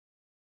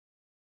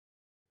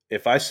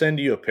if I send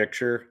you a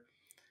picture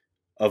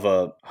of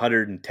a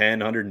 110,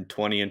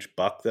 120-inch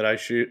buck that I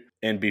shoot,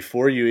 and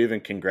before you even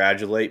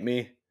congratulate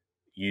me,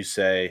 you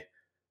say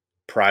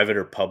private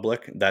or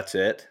public, that's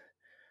it,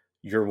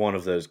 you're one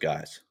of those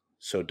guys.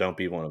 So don't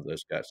be one of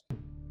those guys.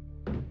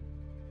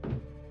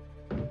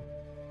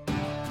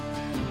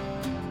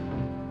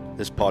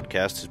 This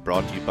podcast is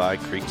brought to you by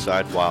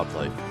Creekside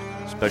Wildlife,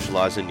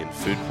 specializing in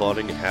food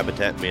plotting and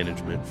habitat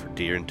management for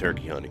deer and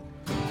turkey hunting.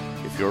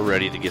 If you're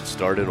ready to get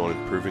started on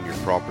improving your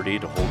property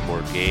to hold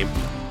more game,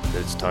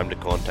 then it's time to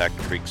contact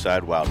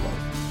Creekside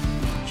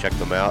Wildlife. Check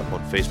them out on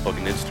Facebook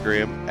and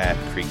Instagram at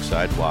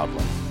Creekside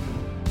Wildlife.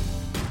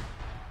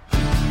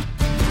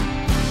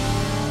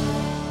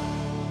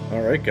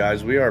 All right,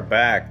 guys, we are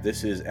back.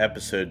 This is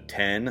episode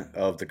 10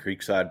 of the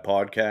Creekside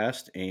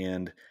podcast,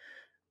 and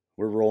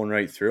we're rolling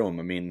right through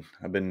them. I mean,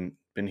 I've been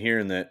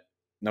hearing that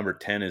number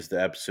 10 is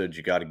the episode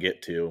you got to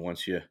get to.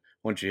 Once you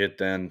hit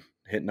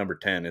number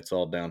 10, it's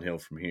all downhill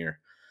from here.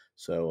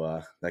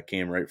 So that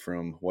came right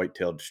from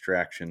Whitetail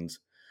Distractions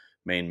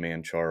main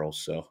man Charles.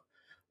 So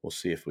we'll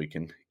see if we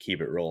can keep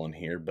it rolling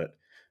here. But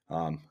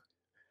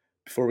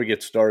before we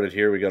get started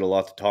here, we got a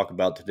lot to talk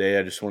about today.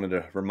 I just wanted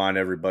to remind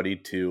everybody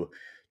to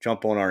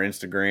jump on our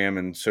Instagram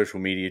and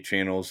social media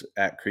channels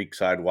at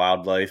Creekside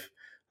Wildlife.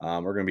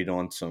 We're going to be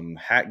doing some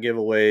hat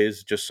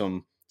giveaways, just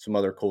some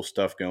other cool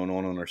stuff going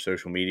on our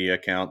social media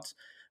accounts.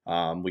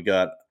 We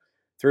got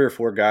 3 or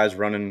 4 guys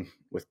running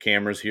with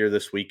cameras here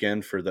this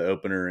weekend for the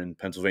opener in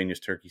Pennsylvania's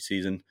turkey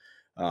season.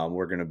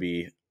 We're going to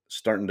be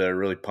starting to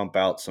really pump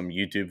out some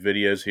YouTube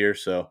videos here.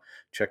 So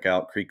check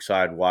out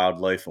Creekside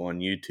Wildlife on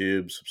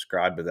YouTube,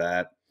 subscribe to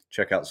that.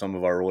 Check out some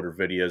of our older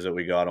videos that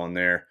we got on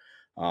there.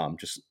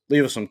 Just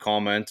leave us some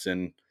comments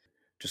and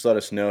just let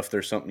us know if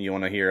there's something you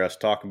want to hear us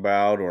talk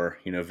about or,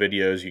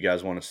 videos you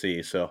guys want to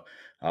see. So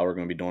we're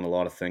going to be doing a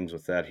lot of things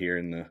with that here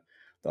in the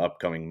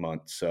upcoming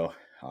months. So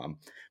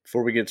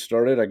before we get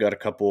started, I got a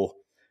couple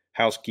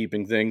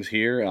housekeeping things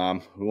here.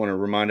 We want to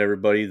remind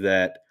everybody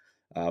that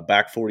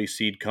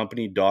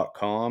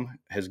back40seedcompany.com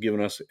has given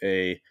us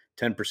a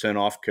 10%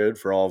 off code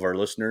for all of our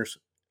listeners,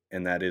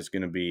 and that is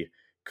going to be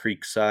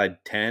Creekside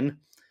 10.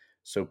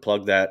 So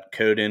plug that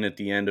code in at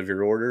the end of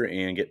your order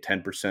and get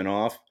 10%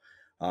 off.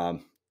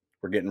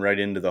 We're getting right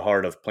into the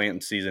heart of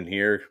planting season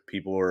here.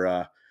 People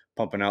are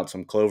pumping out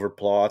some clover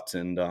plots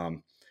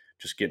and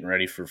just getting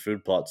ready for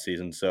food plot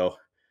season. So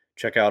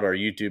check out our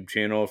YouTube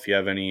channel if you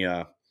have any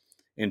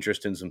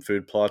interest in some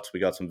food plots. We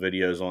got some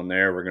videos on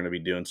there. We're going to be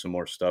doing some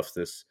more stuff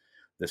this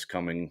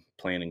coming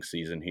planting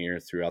season here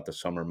throughout the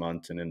summer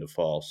months and into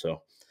fall.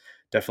 So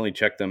definitely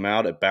check them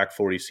out at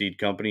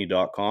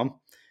back40seedcompany.com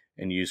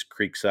and use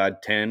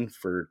Creekside 10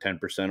 for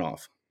 10%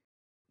 off.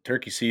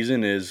 Turkey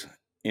season is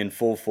in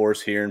full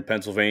force here in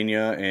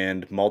Pennsylvania,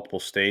 and multiple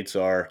states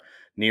are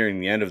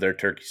nearing the end of their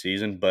turkey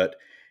season. But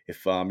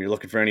if you're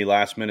looking for any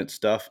last minute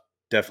stuff,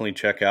 definitely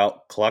check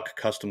out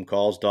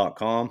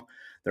cluckcustomcalls.com.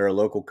 They're a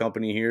local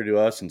company here to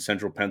us in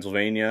central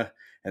Pennsylvania,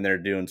 and they're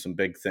doing some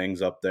big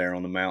things up there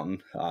on the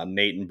mountain.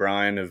 Nate and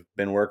Brian have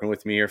been working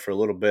with me here for a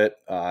little bit,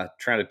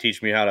 trying to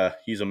teach me how to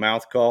use a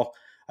mouth call.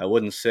 I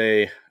wouldn't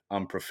say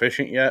I'm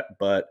proficient yet,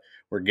 but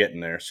we're getting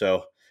there.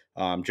 So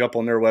jump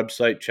on their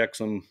website, check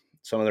some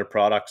of their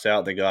products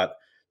out. They got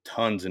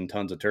tons and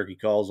tons of turkey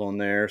calls on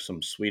there,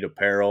 some sweet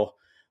apparel.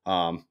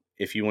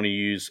 If you want to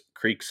use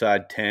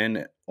Creekside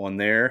 10 on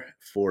there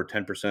for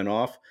 10%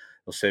 off,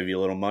 it'll save you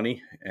a little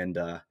money, and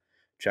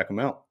check them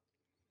out.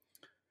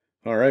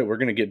 All right, we're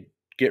going to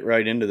get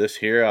right into this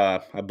here.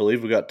 I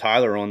believe we got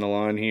Tyler on the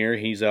line here.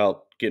 He's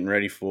out getting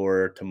ready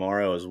for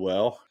tomorrow as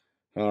well.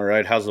 All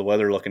right, how's the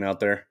weather looking out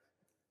there?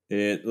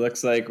 It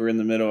looks like we're in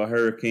the middle of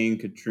Hurricane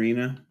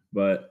Katrina,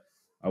 but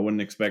I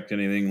wouldn't expect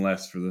anything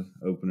less for the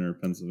opener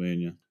of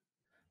Pennsylvania.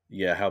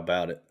 Yeah, how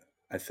about it?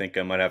 I think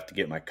I might have to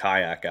get my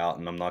kayak out,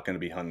 and I'm not going to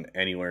be hunting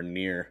anywhere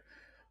near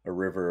a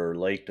river or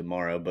lake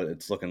tomorrow, but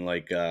it's looking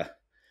like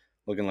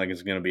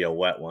it's going to be a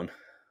wet one.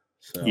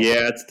 So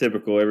yeah, it's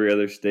typical. Every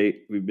other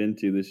state we've been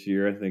to this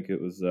year, I think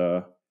it was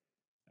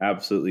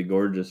absolutely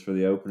gorgeous for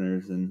the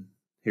openers, and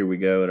here we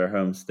go at our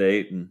home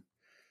state and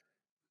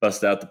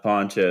bust out the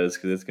ponchos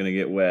because it's going to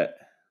get wet.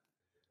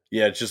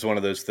 Yeah, it's just one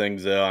of those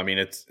things, though. I mean,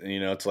 it's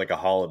like a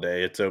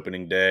holiday. It's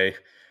opening day.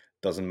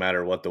 Doesn't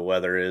matter what the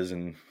weather is,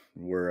 and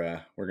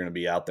we're going to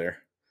be out there.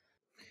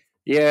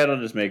 Yeah,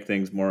 it'll just make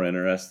things more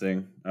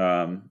interesting.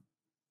 Kind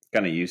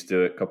of used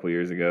to it a couple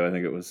years ago. I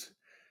think it was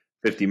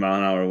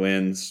 50-mile-an-hour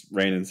winds,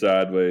 raining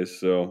sideways.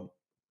 So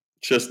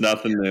it's just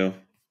nothing new.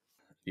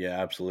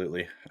 Yeah,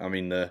 absolutely. I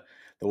mean, the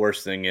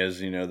worst thing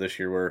is, this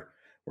year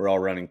we're all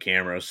running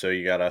cameras, so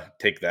you got to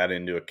take that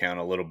into account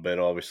a little bit.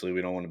 Obviously,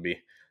 we don't want to be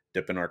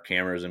dipping our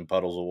cameras in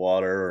puddles of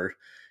water or,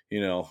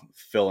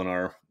 filling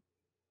our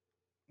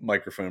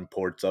microphone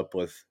ports up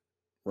with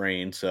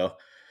rain. So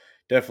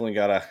definitely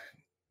got to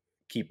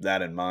keep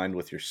that in mind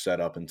with your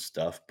setup and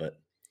stuff. But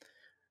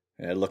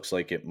it looks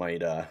like it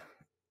might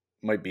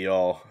be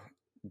all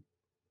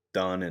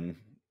done and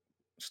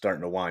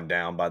starting to wind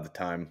down by the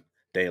time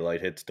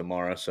daylight hits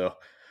tomorrow. So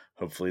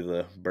hopefully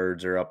the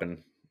birds are up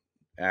and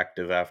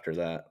active after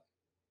that.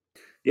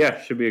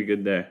 Yeah, should be a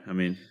good day. I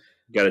mean,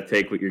 got to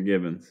take what you're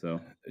given. So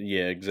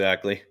Yeah,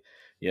 exactly.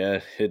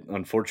 Yeah, it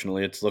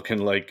unfortunately it's looking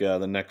like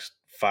the next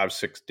 5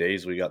 6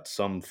 days we got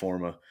some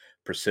form of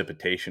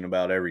precipitation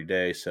about every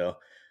day. So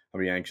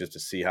I'll be anxious to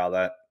see how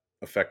that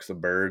affects the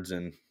birds.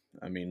 And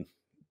I mean,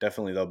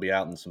 definitely they'll be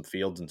out in some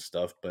fields and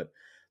stuff, but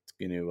it's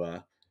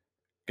going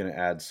to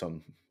add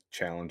some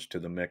challenge to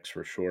the mix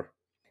for sure.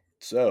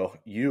 So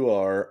you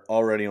are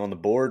already on the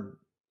board.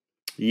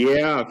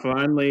 yeah, I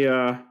finally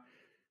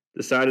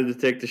decided to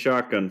take the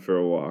shotgun for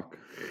a walk.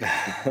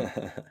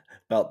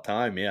 About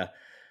time, yeah.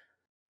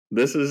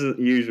 This isn't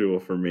usual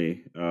for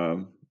me.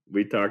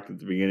 We talked at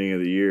the beginning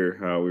of the year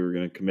how we were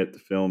going to commit to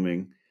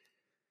filming.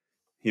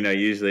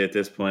 Usually at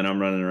this point, I'm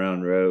running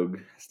around rogue,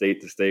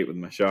 state to state with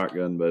my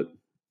shotgun, but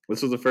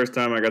this was the first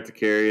time I got to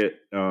carry it.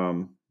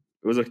 It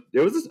was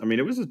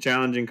a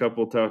challenging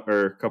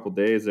couple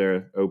days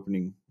there,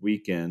 opening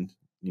weekend.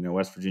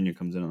 West Virginia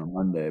comes in on a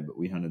Monday, but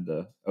we hunted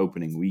the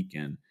opening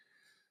weekend,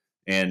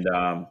 and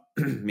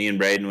me and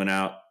Braden went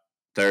out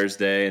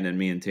Thursday, and then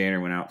me and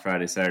Tanner went out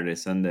Friday, Saturday,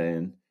 Sunday,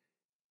 and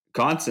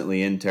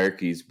constantly in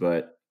turkeys.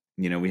 But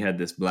we had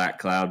this black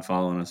cloud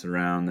following us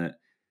around that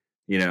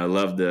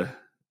loved to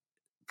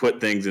put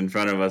things in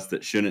front of us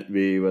that shouldn't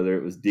be, whether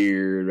it was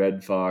deer,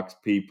 red fox,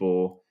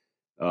 people.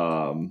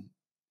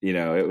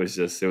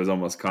 It was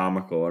almost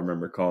comical. I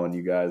remember calling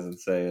you guys and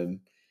saying,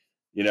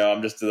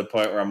 I'm just to the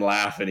point where I'm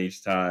laughing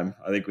each time.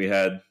 I think we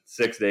had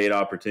 6 to 8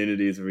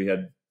 opportunities where we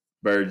had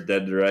birds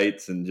dead to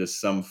rights, and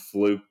just some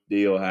fluke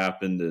deal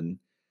happened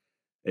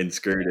and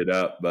screwed it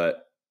up.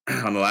 But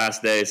on the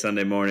last day,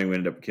 Sunday morning, we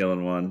ended up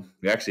killing one.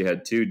 We actually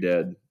had two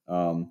dead.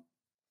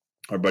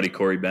 Our buddy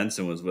Corey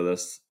Benson was with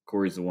us.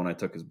 Corey's the one I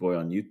took his boy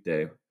on youth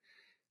day,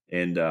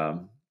 and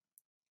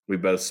we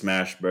both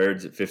smashed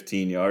birds at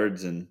 15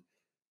 yards, and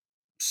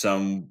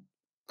some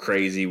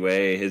crazy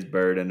way his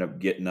bird ended up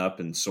getting up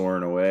and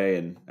soaring away.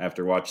 And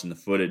after watching the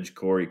footage,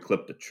 Corey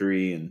clipped a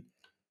tree and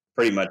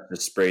pretty much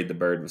just sprayed the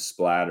bird with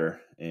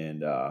splatter,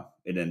 and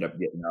it ended up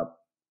getting up,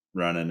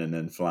 running, and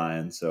then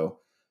flying. So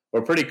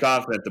we're pretty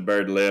confident the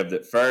bird lived.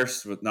 At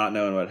first, with not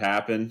knowing what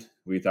happened,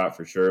 we thought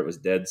for sure it was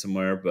dead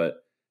somewhere,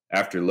 but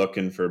after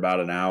looking for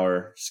about an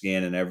hour,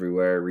 scanning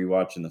everywhere,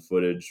 rewatching the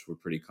footage, we're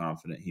pretty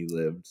confident he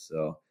lived.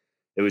 So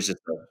it was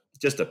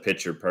just a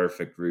picture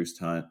perfect roost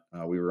hunt.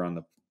 We were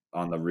on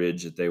the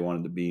ridge that they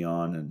wanted to be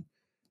on, and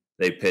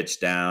they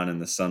pitched down,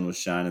 and the sun was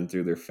shining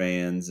through their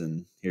fans,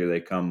 and here they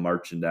come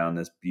marching down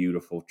this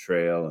beautiful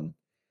trail. And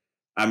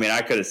I mean,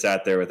 I could have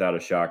sat there without a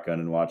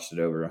shotgun and watched it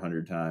over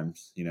 100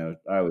 times.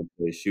 I would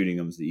say shooting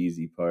them's the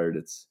easy part.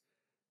 It's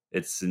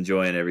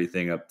enjoying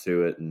everything up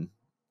to it, and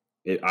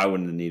I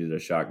wouldn't have needed a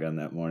shotgun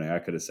that morning. I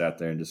could have sat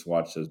there and just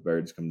watched those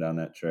birds come down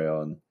that trail,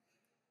 and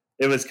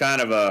it was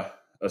kind of a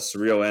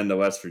surreal end to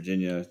West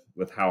Virginia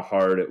with how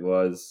hard it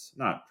was.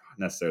 Not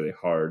necessarily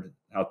hard,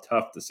 how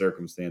tough the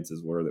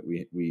circumstances were that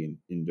we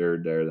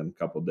endured there them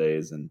couple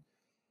days. And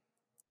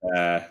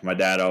my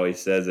dad always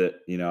says it.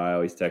 I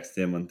always text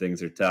him when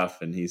things are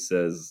tough, and he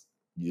says,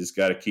 "You just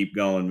got to keep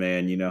going,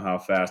 man. You know how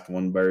fast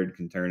one bird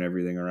can turn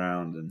everything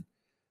around." And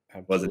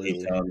wasn't he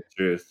Absolutely. telling the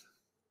truth?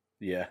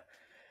 Yeah.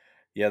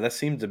 Yeah, that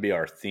seems to be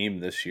our theme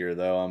this year,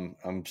 though.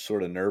 I'm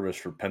sort of nervous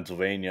for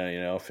Pennsylvania.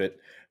 If it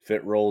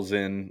rolls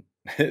in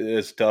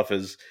as tough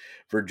as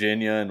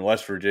Virginia and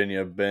West Virginia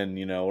have been,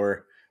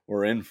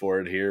 we're in for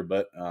it here.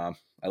 But I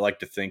like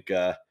to think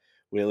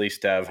we at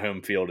least have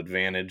home field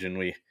advantage, and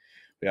we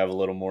have a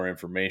little more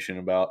information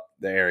about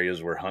the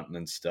areas we're hunting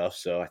and stuff.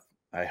 So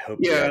I hope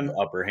we Yeah, have the and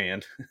upper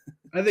hand.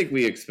 I think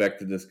we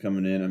expected this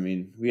coming in. I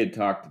mean, we had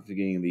talked at the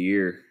beginning of the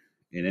year,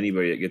 and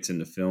anybody that gets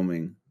into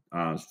filming,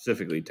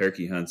 specifically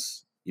turkey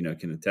hunts,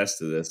 can attest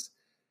to this.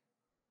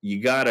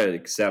 You got to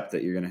accept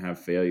that you're going to have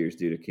failures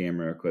due to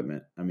camera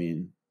equipment. I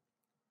mean,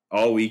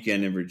 all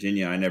weekend in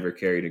Virginia, I never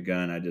carried a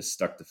gun. I just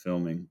stuck to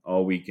filming.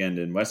 All weekend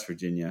in West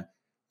Virginia,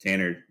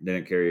 Tanner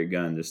didn't carry a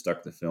gun, just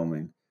stuck to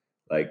filming.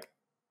 Like,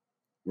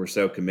 we're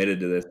so committed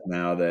to this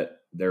now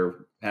that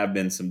there have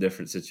been some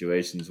different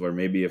situations where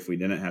maybe if we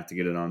didn't have to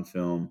get it on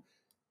film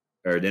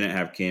or didn't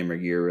have camera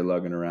gear we're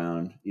lugging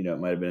around, it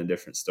might have been a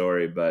different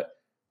story. But,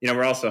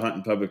 we're also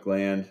hunting public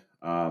land.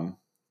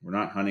 We're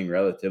not hunting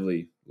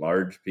relatively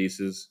large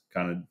pieces,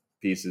 kind of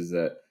pieces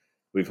that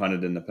we've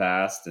hunted in the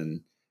past.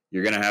 And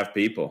you're going to have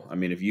people. I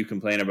mean, if you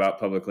complain about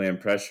public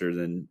land pressure,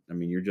 then, I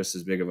mean, you're just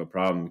as big of a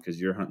problem because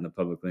you're hunting the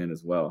public land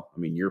as well. I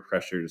mean, you're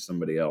pressure to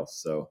somebody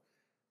else. So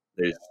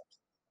there's,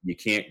 you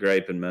can't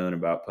gripe and moan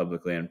about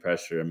public land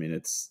pressure. I mean,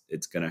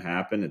 it's going to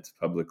happen. It's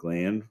public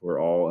land.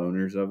 We're all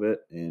owners of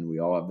it, and we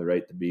all have the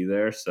right to be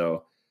there.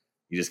 So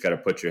you just got to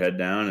put your head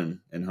down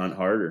and hunt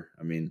harder.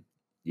 I mean,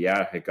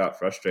 yeah, it got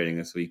frustrating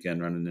this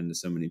weekend running into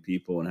so many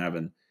people and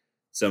having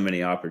so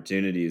many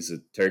opportunities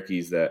of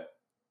turkeys that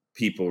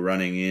people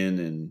running in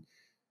and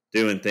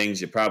doing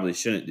things you probably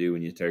shouldn't do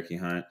when you turkey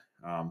hunt,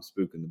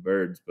 spooking the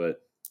birds.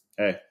 But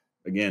hey,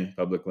 again,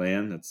 public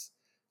land. That's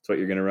what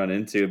you're going to run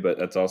into. But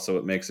that's also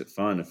what makes it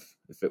fun.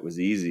 If it was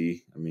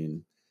easy, I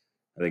mean,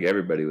 I think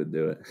everybody would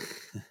do it.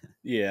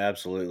 Yeah,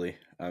 absolutely.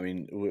 I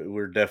mean,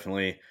 we're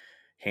definitely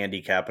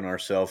handicapping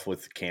ourselves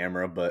with the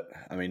camera, but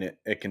I mean,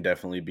 it can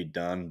definitely be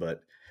done,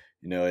 but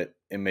it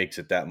makes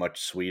it that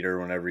much sweeter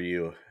whenever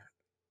you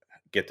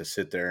get to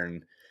sit there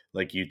and,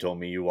 like you told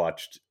me, you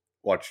watched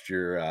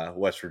your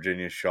West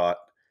Virginia shot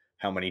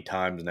how many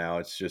times now.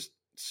 It's just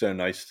so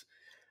nice to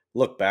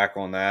look back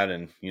on that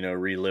and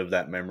relive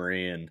that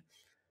memory, and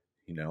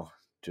you know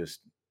just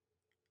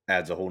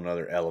adds a whole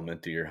nother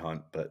element to your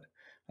hunt. But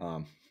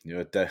um,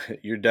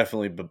 you're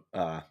definitely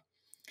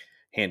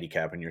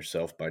handicapping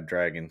yourself by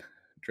dragging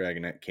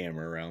that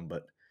camera around.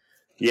 But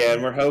Yeah, and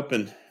um, we're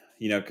hoping,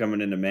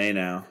 coming into May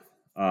now,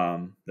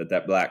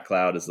 that black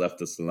cloud has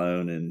left us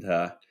alone, and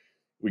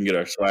we can get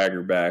our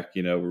swagger back.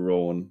 We're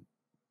rolling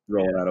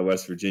yeah, out of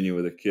West Virginia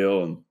with a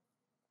kill, and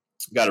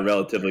got a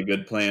relatively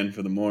good plan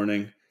for the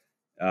morning.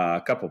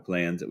 A couple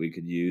plans that we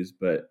could use,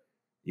 but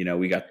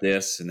we got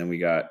this, and then we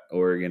got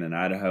Oregon and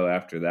Idaho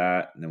after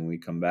that, and then when we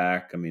come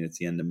back, I mean, it's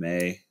the end of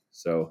May,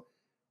 so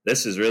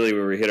this is really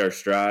where we hit our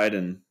stride.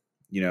 And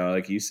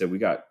like you said, we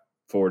got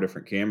 4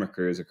 different camera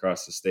crews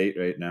across the state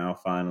right now.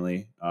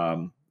 Finally,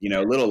 a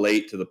little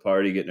late to the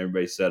party, getting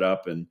everybody set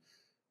up and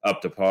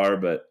up to par,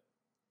 but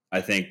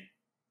I think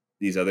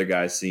these other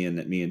guys seeing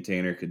that me and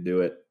Tanner could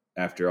do it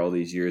after all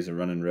these years of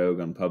running rogue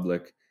on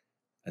public,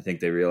 I think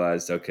they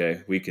realized,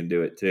 okay, we can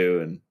do it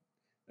too. And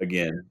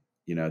again,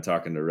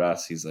 talking to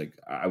Russ, he's like,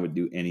 I would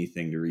do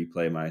anything to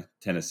replay my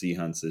Tennessee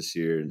hunts this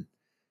year. And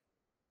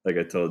like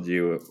I told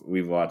you,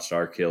 we've watched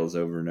our kills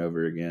over and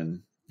over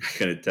again. I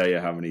couldn't tell you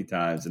how many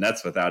times, and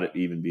that's without it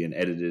even being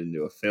edited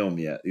into a film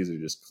yet. These are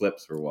just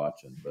clips we're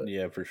watching, but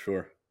yeah, for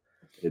sure.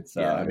 it's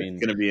Yeah, I it's mean,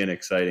 going to be an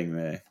exciting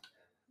May.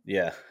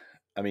 yeah,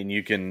 I mean,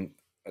 you can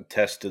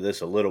attest to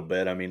this a little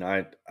bit. I mean,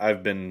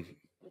 I've been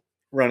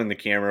running the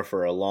camera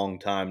for a long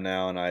time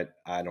now, and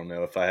I don't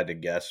know, if I had to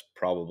guess,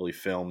 probably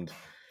filmed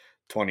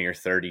 20 or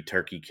 30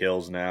 turkey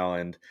kills now,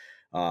 and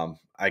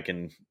I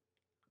can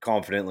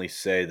confidently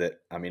say that,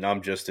 I mean,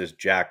 I'm just as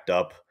jacked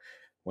up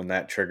when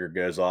that trigger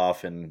goes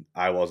off and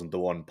I wasn't the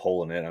one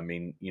pulling it. I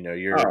mean,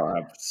 Oh,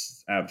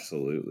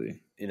 absolutely.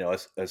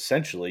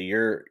 essentially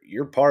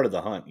you're part of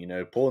the hunt.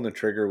 Pulling the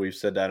trigger, we've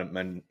said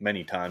that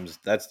many times,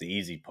 that's the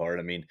easy part.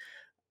 I mean,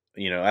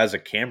 as a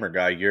camera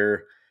guy,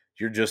 you're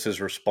just as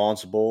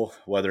responsible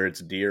whether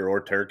it's deer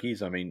or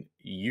turkeys. I mean,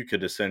 you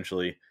could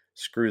essentially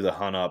screw the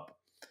hunt up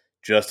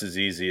just as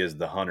easy as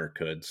the hunter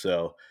could.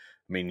 So,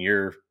 I mean,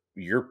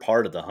 you're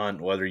part of the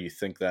hunt whether you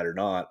think that or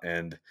not.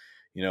 And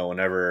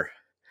whenever,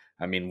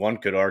 I mean, one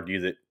could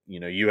argue that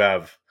you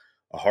have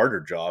a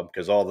harder job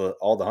because all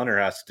the hunter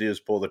has to do is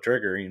pull the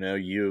trigger.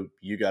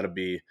 You got to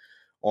be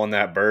on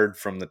that bird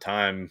from the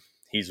time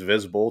he's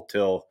visible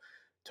till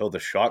the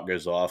shot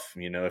goes off.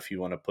 If you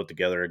want to put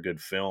together a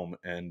good film.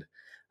 And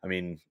I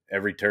mean,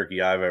 every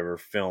turkey I've ever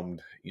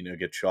filmed,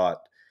 get shot,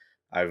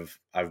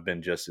 I've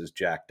been just as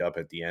jacked up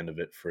at the end of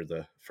it for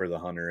the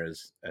hunter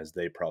as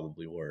they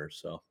probably were.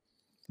 So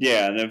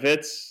Yeah, and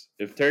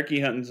if turkey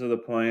hunting's to the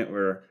point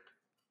where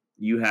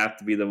you have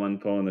to be the one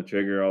pulling the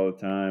trigger all the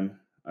time,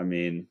 I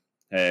mean,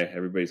 hey,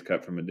 everybody's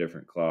cut from a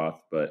different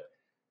cloth, but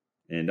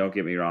and don't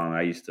get me wrong,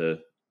 I used to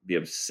be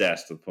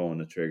obsessed with pulling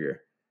the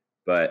trigger.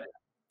 But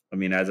I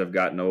mean, as I've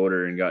gotten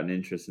older and gotten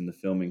interest in the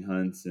filming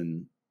hunts,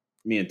 and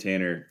me and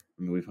Tanner,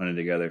 I mean, we've hunted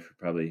together for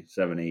probably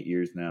 7, 8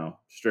 years now,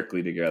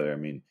 strictly together. I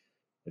mean,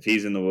 if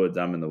he's in the woods,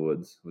 I'm in the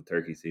woods with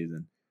turkey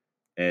season.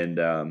 And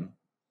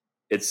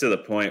it's to the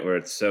point where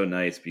it's so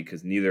nice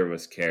because neither of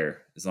us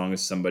care as long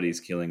as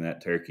somebody's killing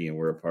that turkey and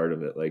we're a part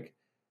of it. Like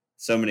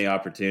so many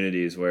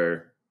opportunities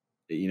where,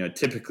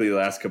 typically the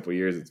last couple of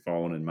years it's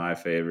fallen in my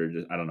favor.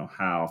 Just, I don't know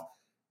how,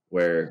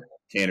 where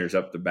Tanner's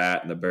up the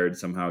bat and the bird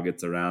somehow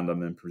gets around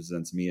him and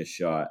presents me a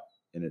shot.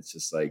 And it's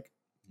just like,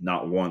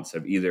 not once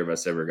have either of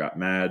us ever got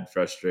mad,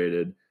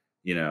 frustrated,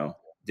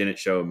 didn't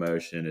show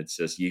emotion. It's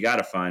just, you got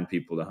to find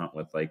people to hunt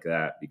with like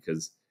that,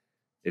 because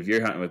if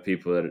you're hunting with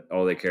people that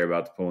all they care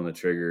about is pulling the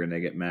trigger and they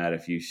get mad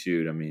if you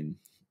shoot, I mean,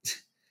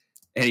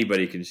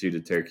 anybody can shoot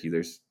a turkey.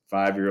 There's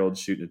 5-year-olds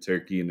shooting a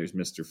turkey, and there's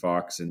Mr.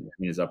 Fox in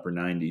his upper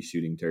 90s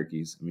shooting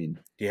turkeys. I mean,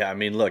 yeah, I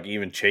mean, look,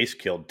 even Chase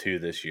killed 2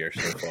 this year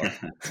so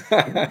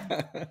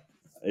far.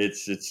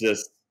 it's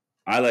just,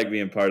 I like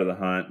being part of the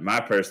hunt. My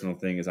personal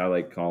thing is I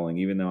like calling,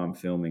 even though I'm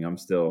filming. I'm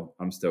still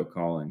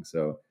calling.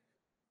 So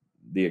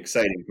the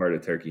exciting part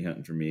of turkey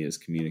hunting for me is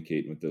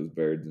communicating with those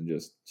birds and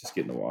just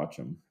getting to watch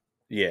them.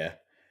 Yeah.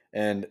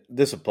 And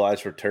this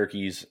applies for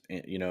turkeys,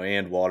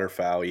 and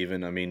waterfowl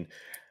even. I mean,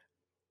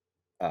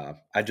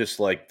 I just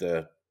like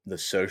the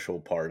social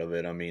part of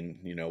it. I mean,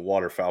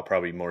 waterfowl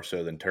probably more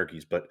so than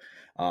turkeys, but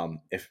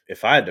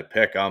if I had to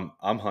pick, I'm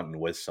hunting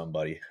with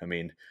somebody. I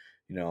mean,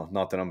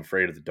 not that I'm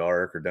afraid of the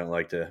dark or don't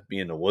like to be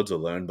in the woods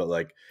alone, but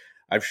like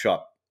I've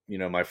shot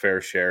my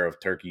fair share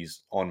of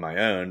turkeys on my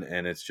own,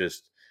 and it's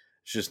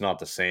just not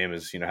the same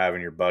as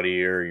having your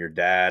buddy or your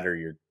dad or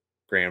your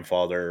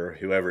grandfather or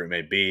whoever it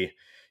may be,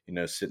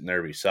 sitting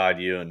there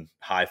beside you and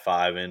high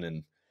fiving.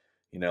 And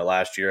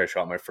last year I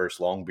shot my first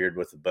longbeard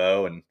with a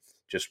bow, and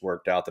just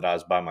worked out that I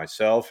was by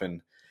myself,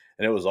 and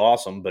it was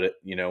awesome. But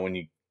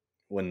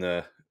when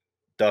the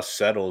dust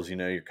settles,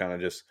 you're kind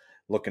of just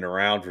looking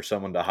around for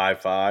someone to high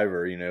five,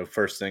 or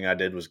first thing I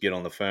did was get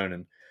on the phone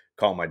and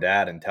call my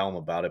dad and tell him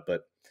about it.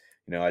 But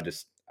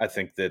I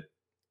think that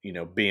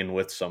being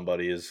with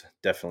somebody is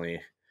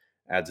definitely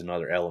adds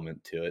another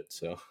element to it.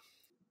 So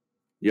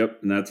Yep,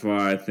 and that's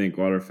why I think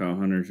waterfowl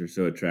hunters are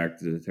so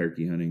attracted to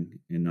turkey hunting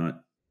and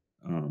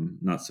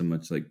not so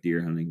much like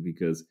deer hunting,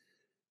 because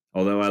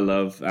although I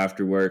love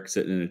after work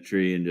sitting in a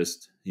tree and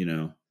just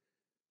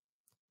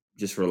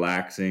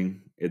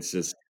relaxing, it's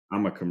just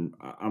I'm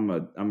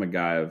a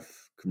guy of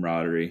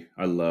camaraderie.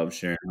 I love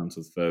sharing hunts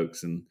with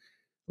folks and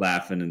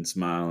laughing and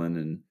smiling,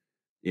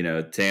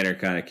 and Tanner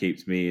kind of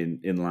keeps me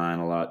in line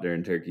a lot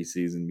during turkey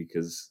season,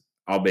 because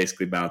I'll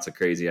basically bounce a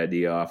crazy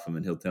idea off him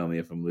and he'll tell me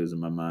if I'm losing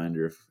my mind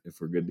or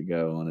if we're good to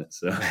go on it.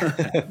 So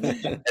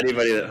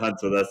anybody that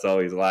hunts with us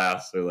always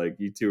laughs. They're like,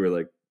 you two are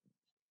like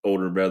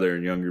older brother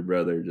and younger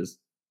brother. Just,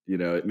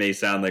 it may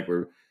sound like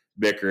we're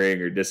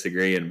bickering or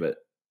disagreeing, but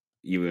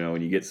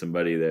when you get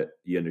somebody that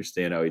you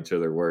understand how each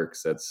other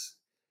works, it's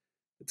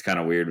kind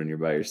of weird when you're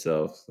by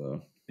yourself.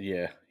 So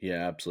yeah,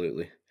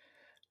 absolutely.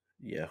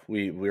 Yeah,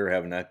 we were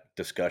having that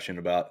discussion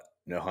about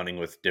hunting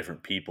with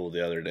different people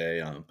the other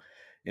day.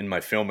 In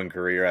my filming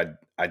career,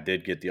 I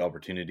did get the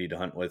opportunity to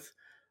hunt with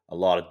a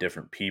lot of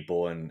different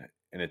people, and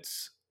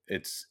it's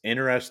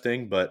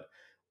interesting, but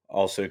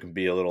also can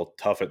be a little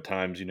tough at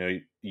times.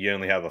 You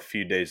only have a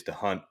few days to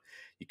hunt.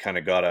 You kind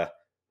of gotta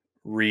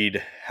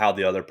read how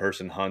the other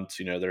person hunts.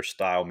 Their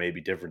style may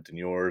be different than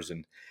yours,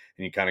 and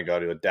you kind of got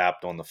to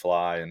adapt on the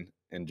fly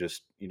and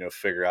just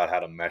figure out how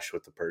to mesh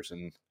with the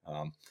person.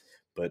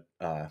 But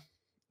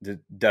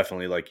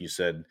definitely, like you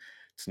said,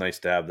 it's nice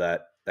to have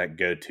that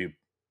go to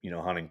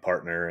hunting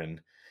partner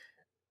and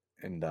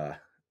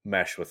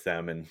mesh with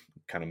them, and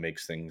kind of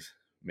makes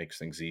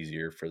things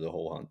easier for the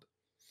whole hunt.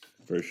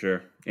 for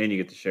sure. And you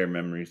get to share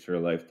memories for a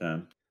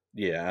lifetime.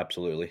 Yeah,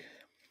 absolutely.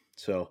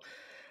 So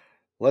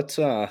let's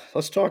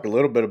talk a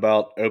little bit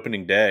about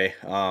opening day.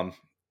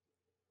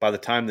 By the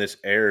time this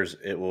airs,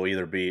 it will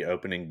either be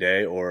opening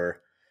day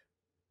or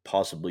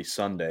possibly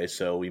Sunday.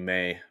 So we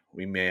may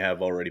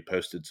have already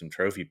posted some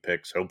trophy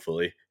picks,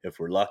 hopefully, if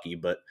we're lucky.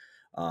 But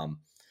um,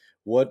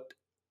 what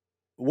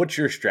what's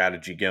your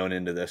strategy going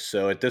into this?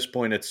 So at this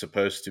point, it's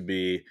supposed to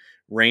be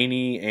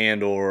rainy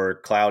and or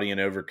cloudy and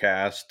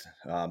overcast.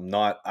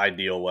 Not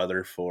ideal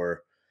weather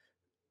for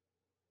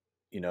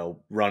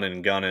running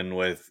and gunning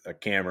with a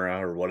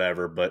camera or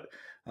whatever. But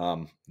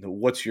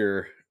what's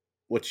your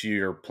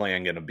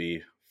plan going to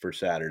be for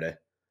Saturday?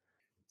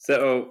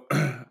 So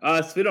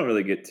us, we don't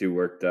really get too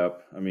worked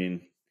up. I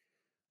mean,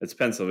 it's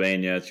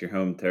Pennsylvania, it's your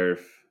home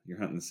turf. You're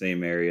hunting the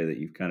same area that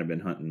you've kind of been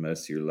hunting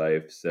most of your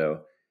life.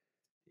 So,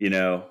 you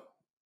know,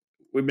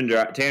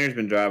 Tanner's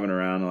been driving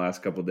around the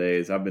last couple of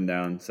days. I've been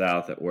down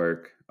south at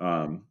work.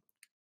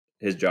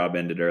 His job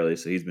ended early,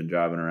 so he's been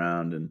driving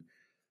around and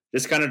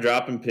just kind of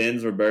dropping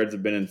pins where birds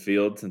have been in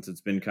field, since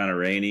it's been kind of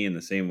rainy and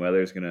the same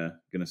weather is gonna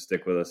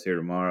stick with us here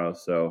tomorrow.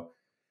 So,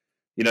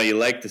 you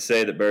like to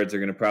say that birds are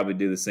gonna probably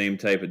do the same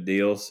type of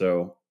deal.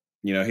 So,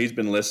 he's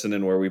been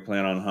listening where we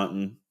plan on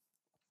hunting,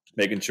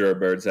 making sure our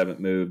birds haven't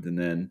moved, and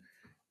then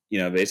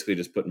basically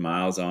just putting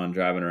miles on,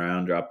 driving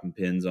around, dropping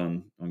pins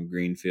on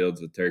green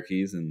fields with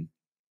turkeys, and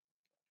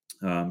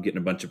getting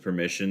a bunch of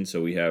permission.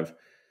 So we have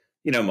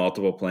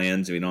multiple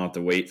plans. We don't have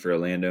to wait for a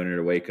landowner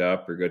to wake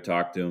up or go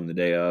talk to him the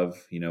day of.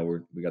 We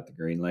got the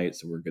green light,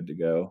 so we're good to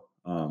go.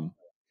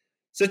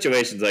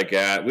 Situations like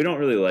that, we don't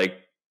really like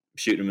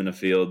shooting them in the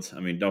fields. I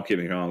mean, don't get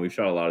me wrong, we've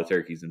shot a lot of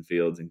turkeys in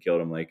fields and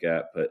killed them like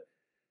that, but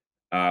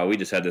we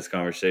just had this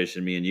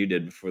conversation, me and you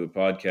did before the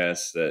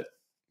podcast, that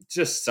it's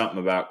just something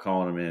about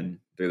calling them in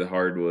through the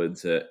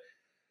hardwoods that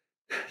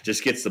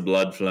just gets the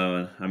blood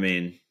flowing. I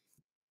mean,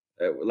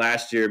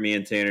 last year, me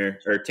and Tanner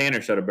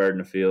shot a bird in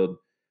the field.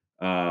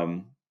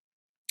 Um,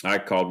 I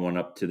called one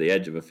up to the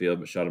edge of a field,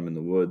 but shot him in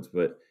the woods.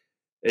 But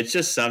it's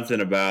just something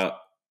about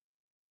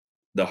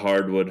the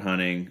hardwood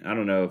hunting. I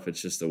don't know if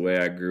it's just the way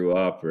I grew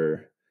up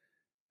or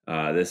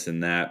this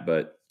and that,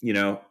 but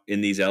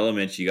in these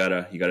elements, you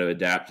gotta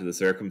adapt to the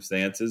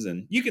circumstances,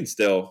 and you can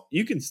still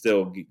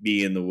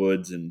be in the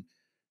woods and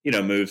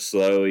move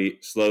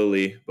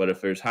slowly. But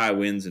if there's high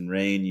winds and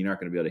rain, you're not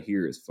going to be able to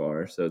hear as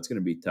far, so it's going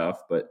to be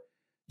tough. But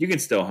you can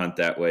still hunt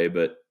that way.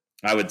 But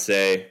I would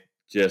say,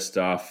 just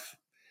off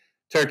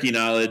turkey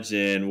knowledge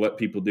and what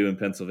people do in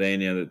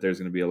Pennsylvania, that there's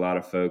going to be a lot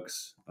of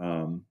folks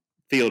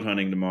field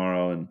hunting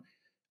tomorrow, and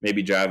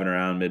maybe driving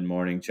around mid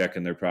morning,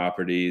 checking their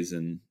properties,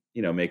 and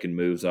making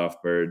moves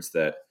off birds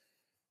that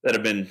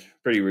have been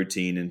pretty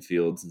routine in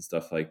fields and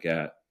stuff like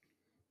that.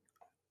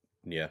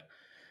 Yeah.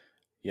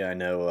 Yeah, I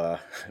know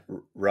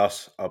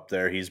Russ up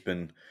there, he's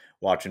been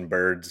watching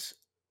birds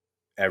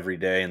every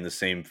day in the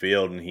same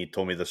field, and he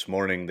told me this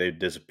morning they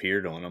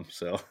disappeared on him.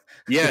 So,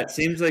 Yeah, it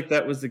seems like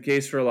that was the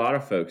case for a lot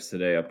of folks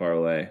today up our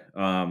way.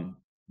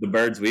 The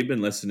birds we've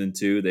been listening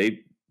to,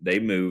 they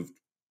moved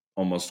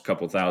almost a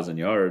couple thousand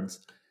yards.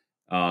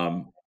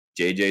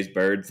 JJ's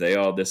birds, they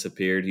all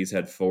disappeared. He's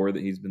had four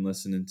that he's been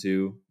listening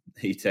to.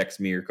 He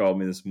texted me or called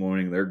me this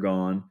morning. They're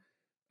gone.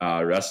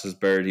 Russ's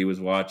bird he was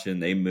watching,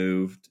 they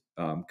moved.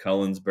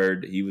 Cullen's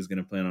bird that he was going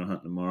to plan on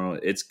hunting tomorrow.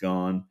 It's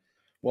gone.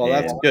 Well,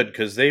 that's And good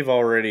because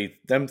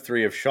them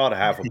three have shot a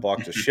half a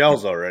box of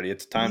shells already.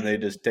 It's time they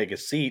just take a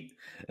seat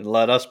and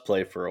let us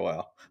play for a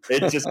while.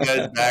 it just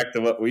goes back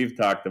to what we've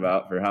talked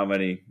about for how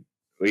many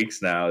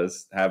weeks now,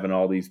 is having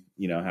all these,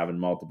 having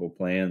multiple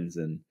plans,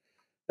 and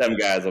them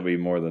guys will be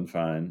more than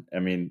fine. I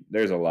mean,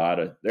 there's a lot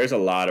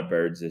of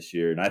birds this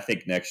year, and I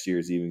think next year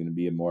is even going to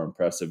be a more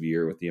impressive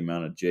year with the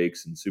amount of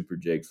jakes and super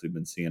jakes we've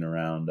been seeing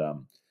around.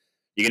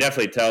 You can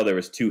definitely tell there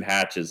was two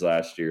hatches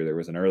last year. There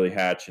was an early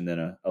hatch and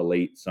then a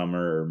late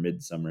summer or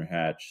midsummer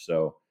hatch.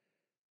 So,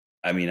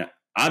 I mean,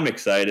 I'm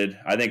excited.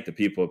 I think the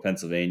people of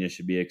Pennsylvania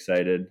should be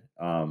excited.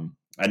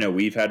 I know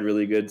we've had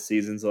really good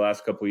seasons the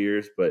last couple of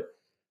years, but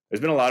there's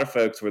been a lot of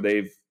folks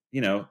where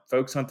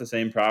folks hunt the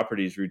same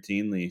properties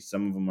routinely.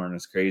 Some of them aren't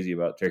as crazy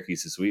about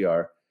turkeys as we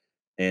are.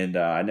 And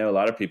I know a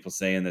lot of people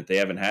saying that they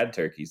haven't had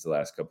turkeys the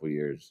last couple of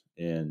years.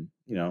 And,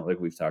 like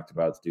we've talked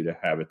about, it's due to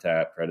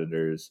habitat,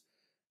 predators,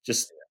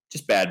 just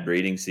just bad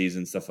breeding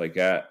season, stuff like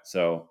that.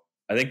 So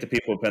I think the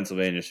people of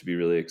Pennsylvania should be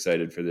really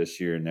excited for this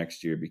year and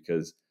next year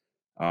because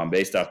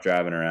based off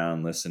driving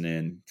around,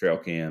 listening, trail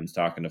cams,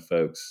 talking to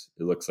folks,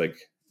 it looks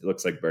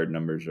like bird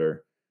numbers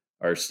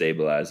are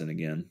stabilizing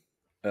again.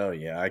 Oh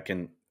yeah, I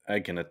can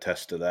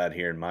attest to that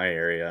here in my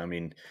area. I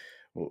mean,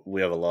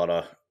 we have a lot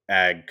of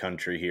ag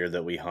country here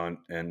that we hunt,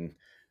 and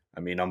I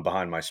mean, I'm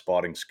behind my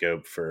spotting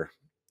scope for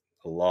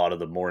a lot of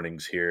the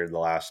mornings here the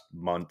last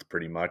month,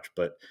 pretty much,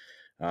 but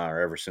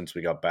or ever since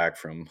we got back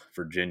from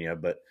Virginia.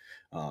 But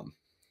um,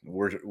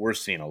 we're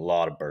seeing a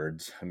lot of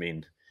birds. I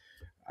mean,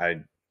 I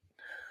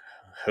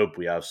hope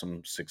we have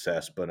some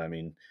success, but I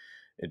mean,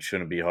 it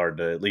shouldn't be hard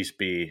to at least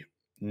be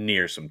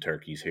near some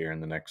turkeys here in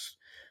the next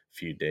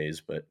few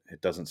days. But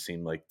it doesn't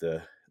seem like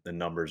the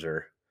numbers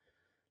are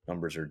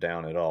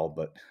down at all.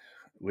 But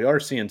we are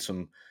seeing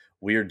some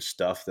weird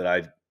stuff that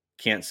I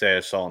can't say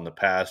I saw in the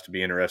past.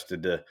 Be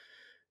interested to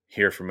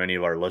hear from any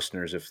of our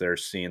listeners if they're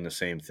seeing the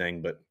same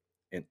thing. But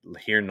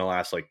here in the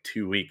last like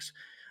 2 weeks,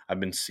 I've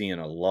been seeing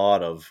a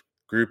lot of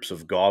groups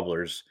of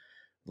gobblers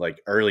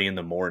like early in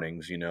the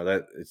mornings.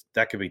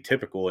 That could be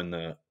typical in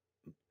the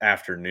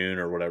afternoon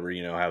or whatever.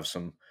 Have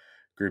some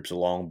groups of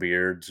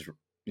longbeards,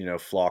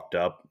 flocked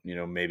up.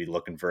 Maybe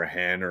looking for a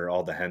hen or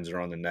all the hens are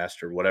on the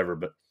nest or whatever.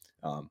 But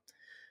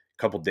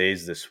couple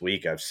days this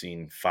week, I've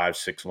seen 5,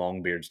 6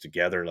 longbeards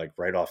together, like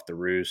right off the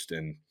roost,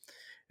 and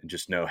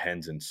just no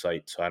hens in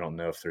sight. So I don't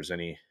know if there's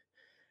any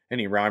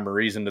rhyme or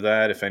reason to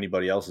that. If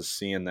anybody else is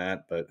seeing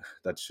that, but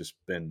that's just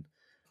been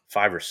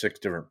 5 or 6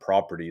 different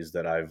properties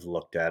that I've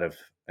looked at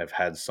have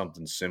had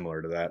something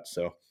similar to that.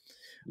 So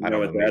You I know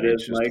don't what know. that Maybe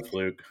is, it's just a Mike?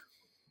 fluke.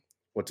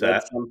 What's that?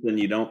 That's something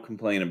you don't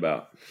complain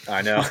about.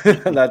 I know.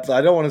 That's.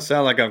 I don't want to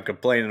sound like I'm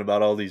complaining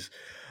about all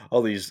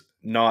these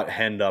not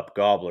henned up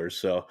gobblers.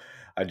 So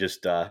I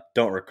just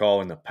don't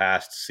recall in the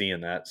past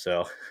seeing that.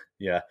 So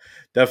yeah,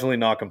 definitely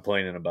not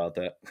complaining about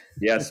that.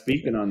 Yeah,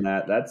 speaking on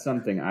that, that's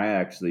something I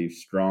actually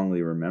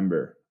strongly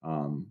remember.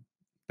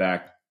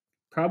 Back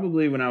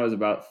probably when I was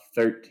about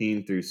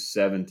 13 through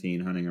 17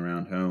 hunting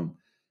around home,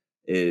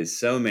 is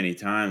so many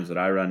times that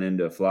I run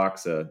into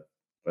flocks of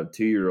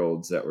 2 year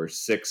olds that were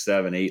 6,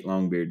 7, 8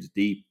 longbeards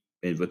deep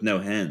and with no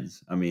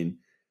hens. I mean,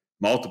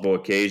 multiple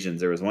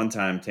occasions. There was one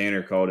time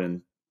Tanner called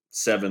in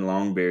 7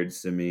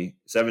 longbeards to me,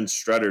 7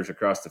 strutters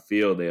across the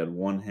field. They had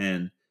one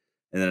hen.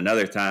 And then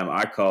another time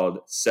I called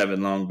 7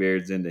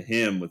 longbeards into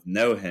him with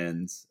no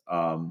hens,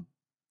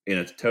 in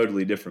a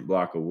totally different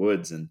block of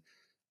woods. And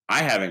I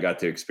haven't got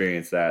to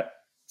experience that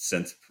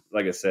since,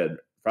 like I said,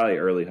 probably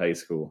early high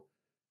school.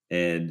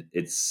 And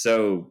it's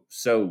so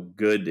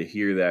good to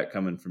hear that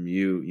coming from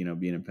you,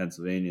 being in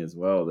Pennsylvania as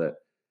well,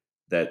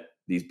 that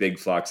these big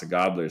flocks of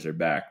gobblers are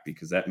back,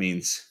 because that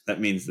means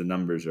the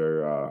numbers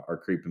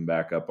are creeping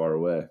back up our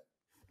way.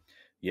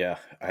 Yeah,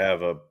 I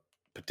have a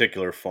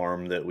particular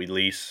farm that we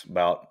lease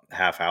about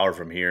half hour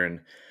from here, and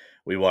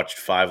we watched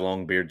 5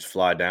 longbeards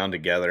fly down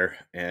together,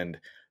 and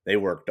they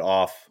worked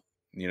off,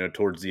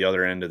 towards the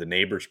other end of the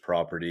neighbor's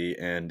property,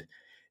 and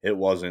it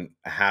wasn't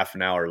a half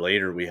an hour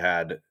later we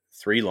had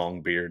 3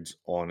 longbeards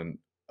on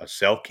a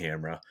cell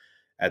camera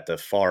at the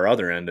far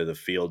other end of the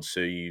field,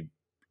 so you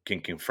can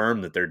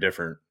confirm that they're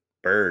different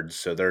birds.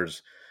 So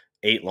there's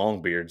 8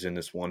 longbeards in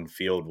this one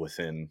field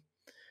within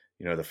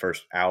the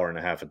first hour and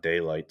a half of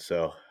daylight.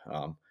 So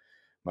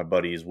my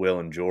buddies Will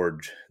and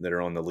George that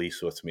are on the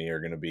lease with me are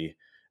going to be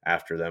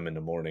after them in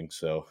the morning.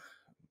 So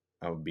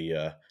I'll be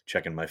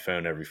checking my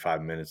phone every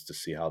 5 minutes to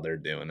see how they're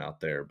doing out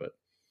there. But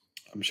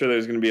I'm sure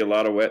there's going to be a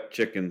lot of wet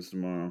chickens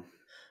tomorrow.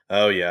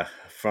 oh yeah,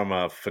 from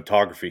a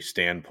photography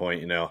standpoint,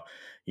 you know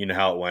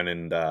how it went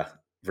in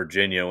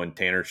Virginia when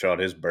Tanner shot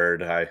his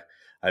bird.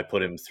 I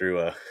put him through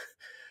a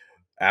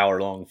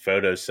hour-long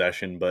photo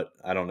session, but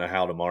I don't know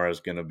how tomorrow's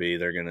going to be.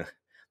 They're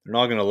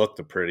not going to look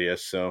the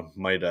prettiest, so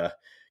might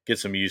get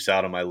some use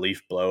out of my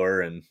leaf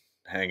blower and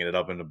hanging it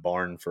up in the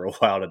barn for a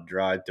while to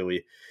dry till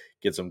we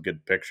get some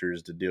good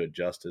pictures to do it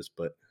justice.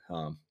 But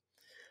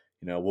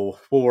we'll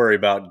worry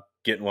about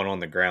getting one on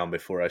the ground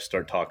before I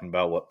start talking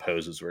about what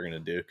poses we're going to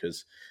do,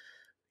 because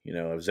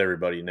as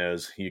everybody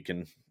knows, you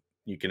can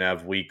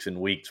have weeks and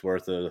weeks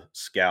worth of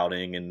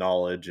scouting and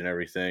knowledge and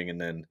everything, and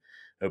then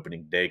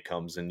opening day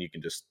comes and you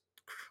can just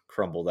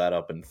crumble that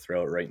up and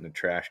throw it right in the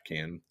trash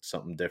can.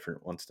 Something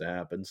different wants to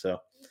happen. So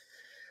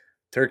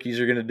turkeys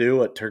are going to do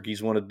what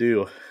turkeys want to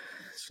do.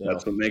 So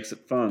That's what makes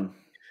it fun.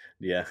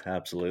 yeah,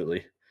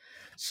 absolutely.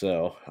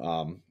 So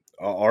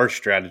our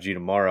strategy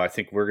tomorrow, I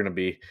think we're going to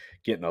be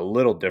getting a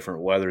little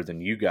different weather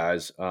than you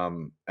guys.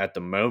 At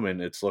the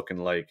moment, it's looking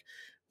like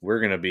we're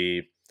going to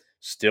be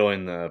still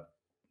in the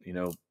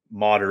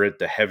moderate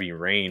to heavy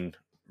rain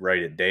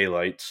right at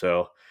daylight.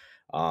 So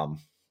um,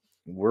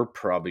 we're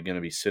probably going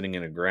to be sitting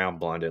in a ground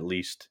blind at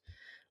least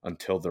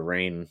until the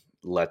rain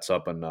lets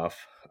up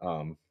enough.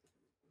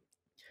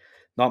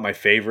 Not my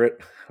favorite.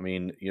 I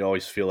mean, you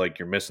always feel like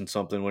you're missing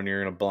something when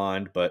you're in a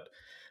blind, but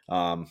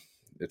um,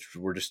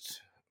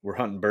 we're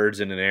hunting birds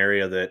in an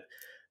area that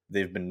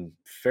they've been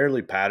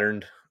fairly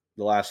patterned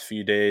the last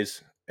few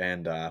days,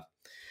 and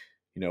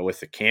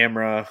with the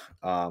camera,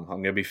 I'm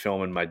gonna be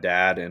filming my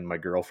dad and my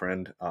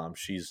girlfriend.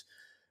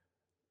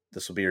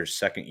 This will be her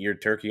second year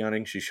turkey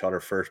hunting. She shot her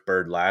first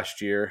bird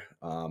last year.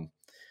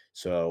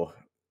 So,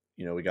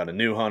 we got a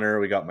new hunter.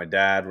 We got my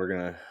dad. We're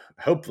going to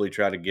hopefully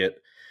try to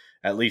get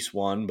at least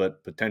one,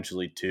 but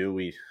potentially two.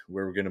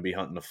 We're going to be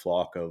hunting a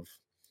flock of,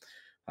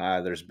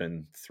 there's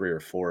been 3 or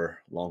 4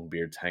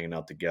 longbeards hanging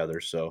out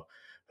together. So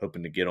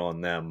hoping to get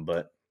on them.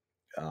 But,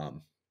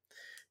 um,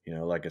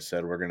 like I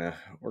said, we're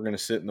going to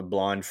sit in the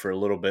blind for a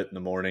little bit in the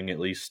morning,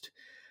 at least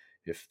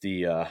if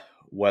the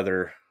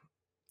weather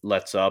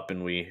lets up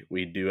and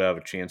we do have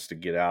a chance to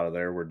get out of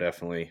there. We're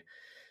definitely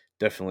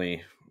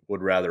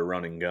would rather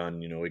run and gun.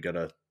 We got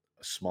a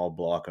small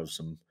block of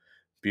some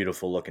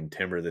beautiful looking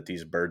timber that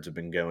these birds have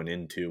been going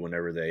into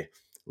whenever they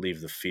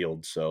leave the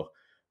field. So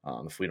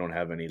if we don't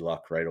have any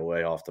luck right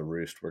away off the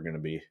roost, we're going to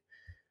be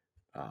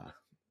uh,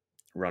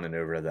 running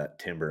over to that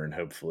timber and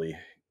hopefully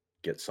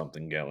get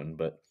something going.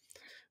 But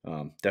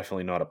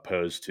definitely not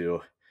opposed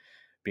to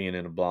being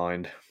in a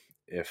blind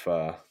if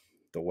the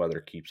weather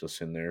keeps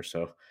us in there.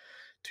 So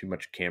too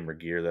much camera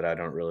gear that I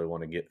don't really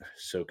want to get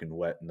soaking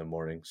wet in the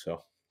morning.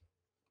 So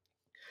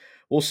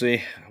we'll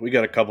see. We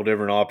got a couple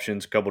different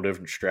options, a couple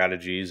different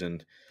strategies,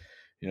 and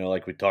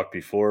like we talked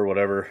before,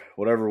 whatever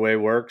way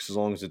works, as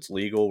long as it's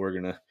legal, we're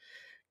gonna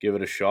give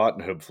it a shot,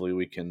 and hopefully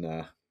we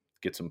can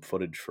get some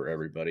footage for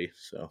everybody.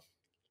 So,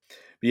 but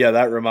yeah,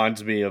 that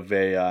reminds me of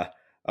a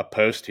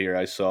post here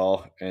I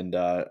saw, and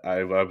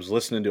I was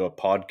listening to a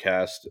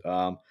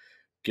podcast.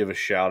 Give a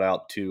shout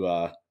out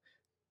to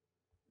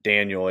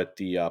Daniel at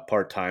the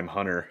Part Time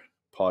Hunter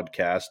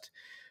podcast.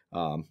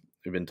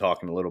 We've been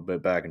talking a little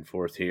bit back and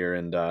forth here,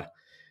 and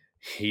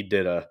he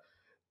did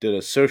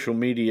a social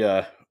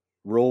media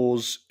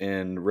rules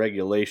and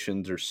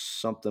regulations or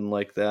something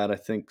like that. I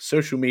think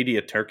social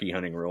media turkey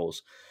hunting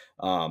rules.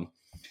 Um,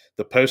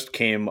 the post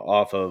came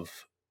off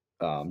of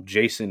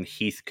Jason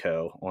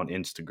Heathco on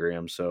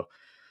Instagram, so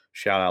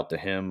shout out to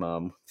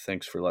him.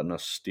 Thanks for letting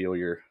us steal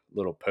your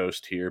little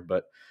post here,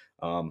 but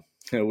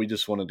we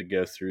just wanted to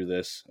go through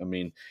this. I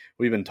mean,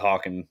 we've been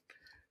talking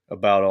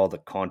about all the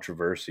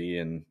controversy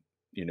and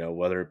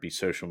whether it be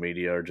social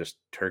media or just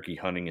turkey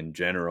hunting in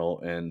general,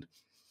 and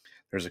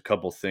there's a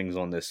couple things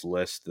on this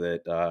list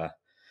that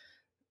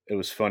it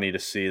was funny to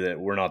see that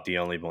we're not the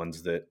only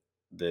ones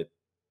that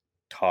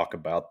talk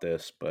about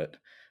this, but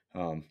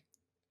um,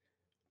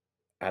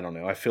 I don't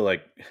know. I feel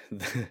like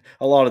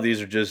a lot of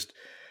these are just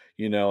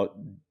you know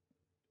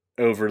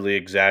overly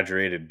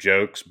exaggerated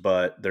jokes,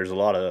 but there's a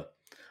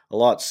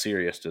lot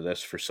serious to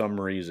this. For some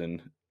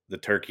reason, the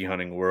turkey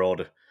hunting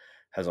world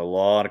has a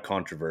lot of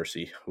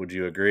controversy. Would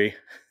you agree?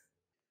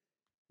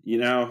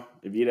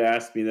 If you'd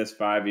asked me this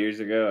 5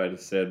 years ago, I'd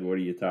have said, "What are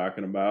you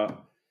talking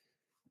about?"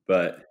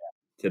 But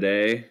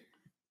today,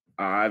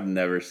 I've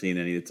never seen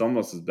any. It's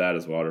almost as bad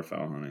as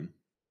waterfowl hunting.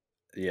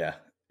 Yeah,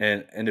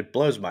 and it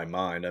blows my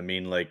mind.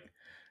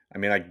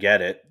 I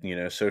get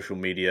it. Social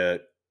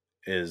media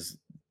is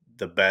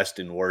the best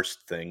and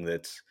worst thing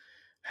that's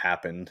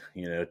happened,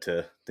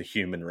 to the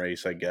human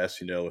race. I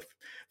guess if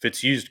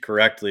it's used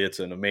correctly, it's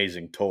an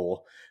amazing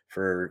tool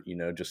for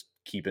just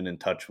keeping in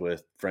touch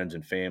with friends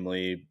and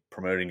family,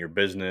 promoting your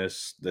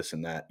business, this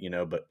and that.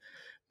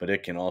 But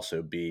it can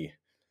also be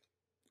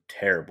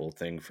terrible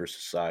thing for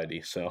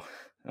society. So,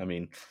 I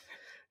mean,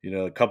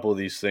 a couple of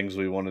these things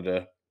we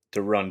wanted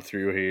to run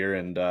through here,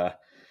 and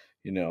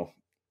you know,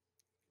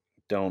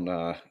 don't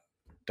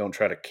don't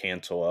try to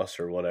cancel us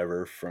or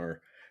whatever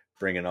for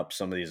bringing up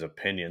some of these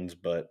opinions,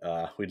 but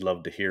we'd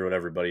love to hear what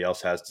everybody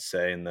else has to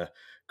say in the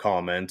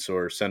comments,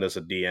 or send us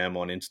a DM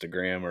on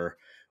Instagram or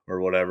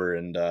whatever,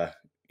 and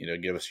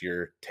give us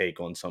your take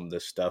on some of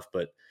this stuff.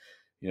 But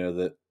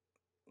the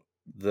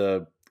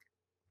the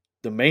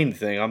the main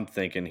thing I'm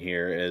thinking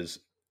here is,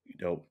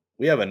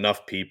 we have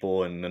enough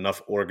people and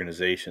enough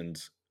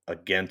organizations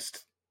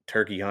against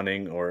turkey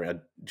hunting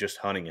or just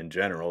hunting in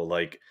general.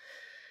 Like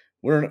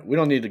we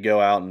don't need to go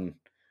out and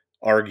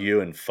argue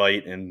and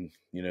fight and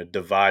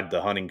divide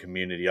the hunting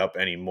community up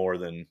any more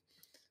than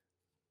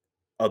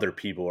other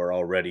people are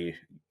already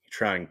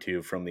trying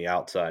to from the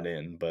outside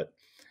in. But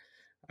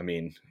I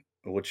mean,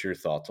 what's your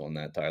thoughts on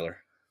that, Tyler?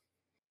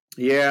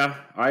 Yeah,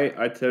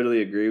 I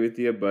totally agree with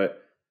you,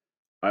 but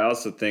I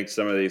also think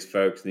some of these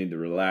folks need to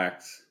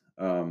relax.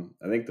 I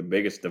think the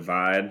biggest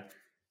divide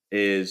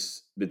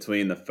is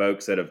between the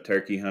folks that have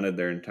turkey hunted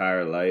their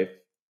entire life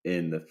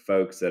and the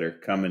folks that are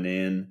coming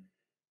in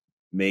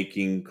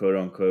making quote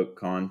unquote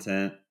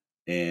content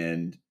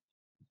and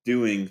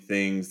doing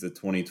things the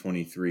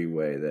 2023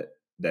 way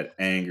that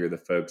anger the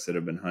folks that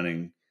have been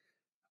hunting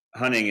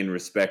and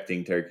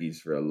respecting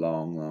turkeys for a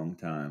long, long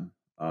time.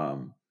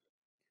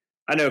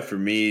 I know for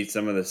me,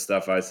 some of the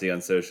stuff I see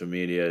on social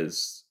media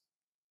is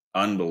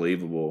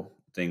unbelievable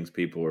things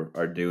people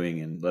are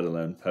doing and let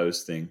alone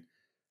posting.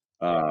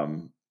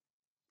 Um,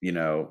 you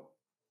know,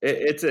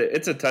 it's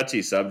a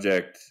touchy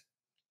subject,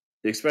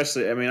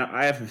 especially.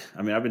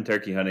 I've been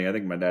turkey hunting. I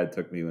think my dad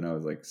took me when I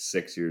was like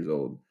 6 years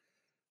old,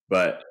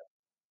 but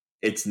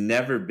it's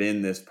never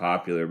been this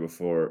popular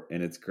before,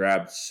 and it's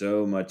grabbed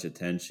so much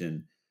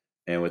attention.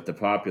 And with the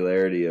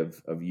popularity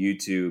of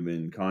YouTube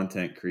and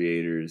content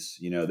creators,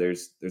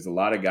 there's a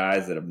lot of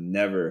guys that have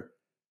never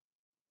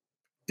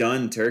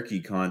done turkey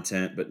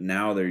content, but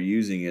now they're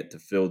using it to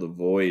fill the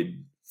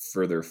void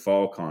for their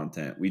fall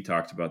content. We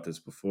talked about this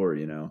before,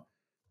 you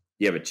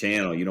have a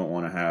channel, you don't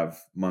want to have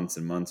months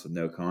and months with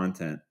no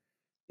content.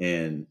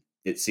 And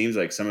it seems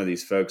like some of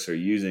these folks are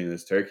using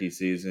this turkey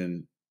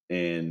season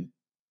and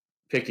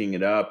picking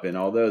it up. And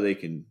although they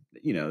can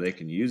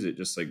use it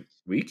just like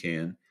we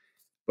can,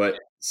 but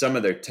some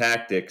of their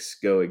tactics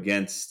go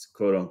against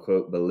quote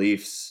unquote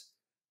beliefs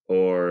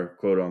or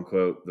quote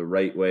unquote the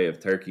right way of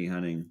turkey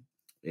hunting.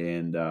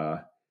 And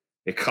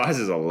it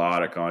causes a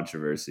lot of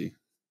controversy.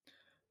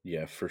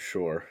 Yeah, for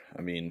sure.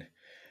 I mean,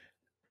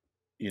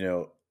 you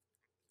know,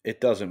 it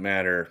doesn't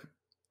matter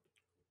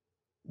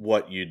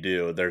what you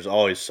do. There's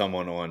always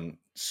someone on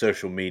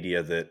social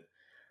media that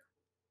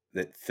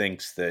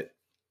thinks that,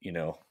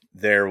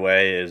 their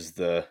way is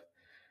the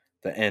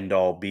end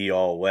all be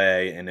all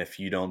way, and if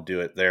you don't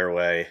do it their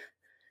way,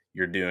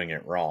 you're doing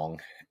it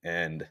wrong.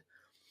 And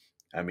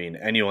I mean,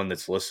 anyone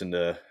that's listened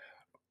to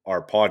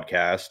our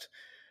podcast,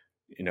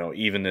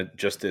 even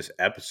just this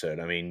episode,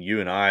 I mean,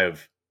 you and I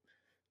have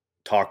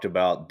talked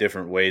about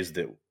different ways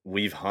that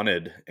we've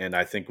hunted, and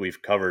I think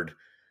we've covered,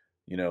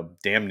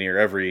 damn near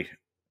every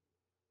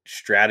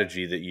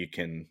strategy that you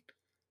can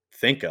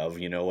think of,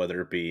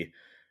 whether it be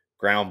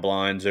ground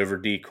blinds over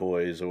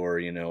decoys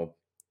or,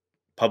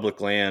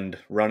 public land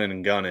running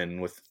and gunning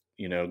with,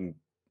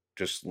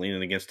 just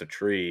leaning against a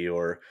tree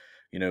or,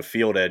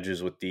 field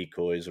edges with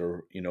decoys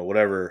or,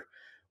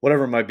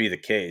 whatever might be the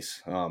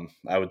case.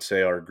 I would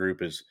say our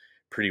group is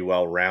pretty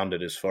well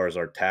rounded as far as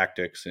our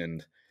tactics.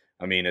 And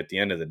I mean, at the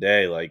end of the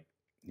day, like,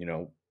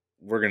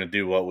 we're going to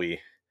do what we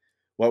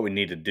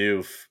need to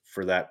do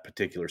for that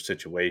particular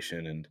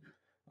situation. And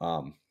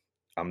um,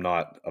 I'm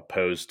not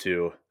opposed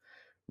to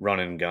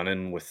running and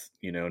gunning with,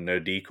 no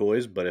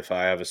decoys. But if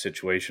I have a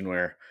situation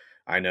where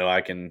I know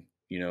I can,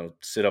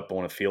 sit up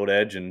on a field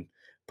edge and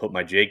put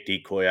my Jake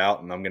decoy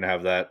out and I'm going to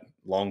have that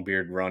long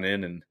beard run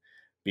in and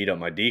beat up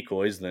my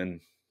decoys,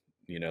 then,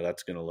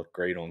 that's going to look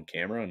great on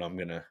camera and I'm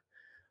going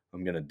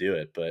to do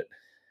it. But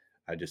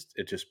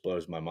it just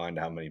blows my mind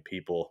how many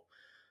people,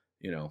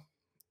 you know,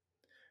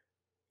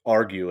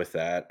 argue with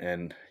that.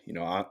 And,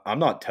 I'm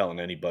not telling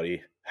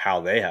anybody how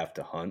they have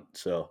to hunt.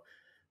 So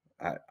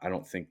I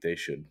don't think they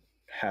should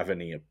have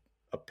any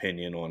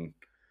opinion on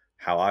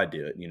how I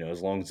do it.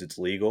 As long as it's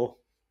legal,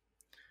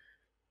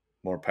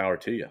 more power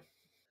to you.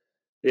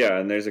 Yeah,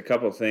 and there's a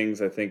couple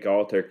things I think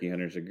all turkey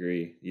hunters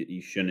agree you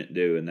shouldn't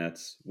do, and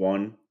that's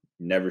one,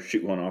 never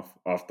shoot one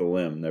off the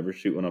limb, never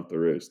shoot one off the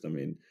roost. I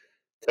mean,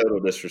 total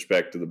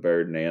disrespect to the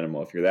bird and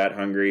animal. If you're that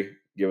hungry,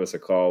 give us a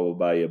call. We'll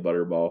buy you a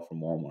butterball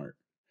from Walmart.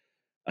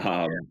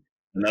 Yeah.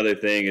 Another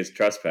thing is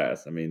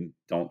trespass. I mean,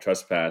 don't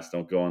trespass.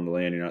 Don't go on the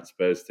land you're not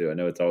supposed to. I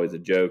know it's always a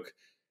joke.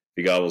 If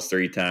he gobbles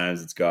 3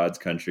 times, it's God's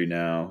country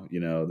now.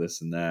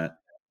 This and that.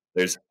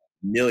 There's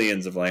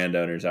millions of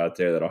landowners out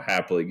there that'll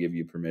happily give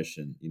you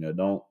permission.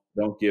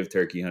 Don't give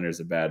turkey hunters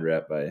a bad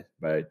rep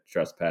by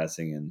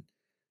trespassing. And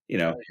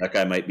that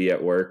guy might be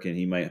at work and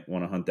he might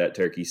want to hunt that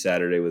turkey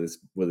Saturday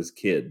with his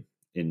kid,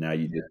 and now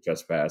you just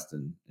trespassed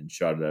and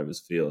shot it out of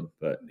his field.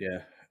 But Yeah.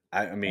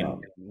 I mean,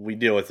 um, we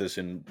deal with this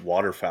in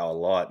waterfowl a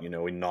lot.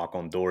 We knock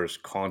on doors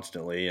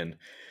constantly and,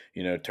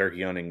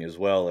 turkey hunting as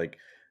well. Like,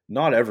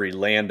 not every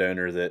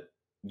landowner that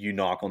you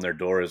knock on their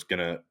door is going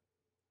to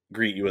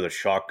greet you with a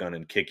shotgun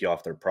and kick you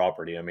off their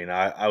property. I mean,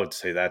 I would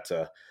say that's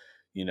a,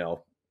 you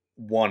know,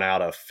 1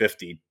 out of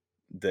 50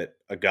 that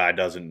a guy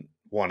doesn't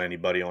want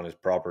anybody on his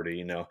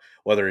property.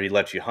 Whether he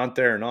lets you hunt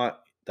there or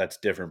not, that's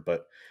different.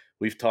 But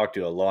we've talked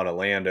to a lot of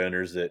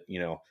landowners that,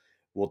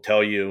 will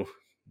tell you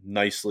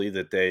nicely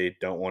that they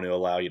don't want to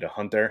allow you to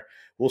hunt there.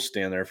 We'll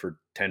stand there for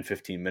 10,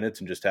 15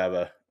 minutes and just have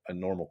a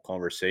normal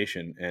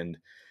conversation. And,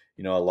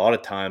 a lot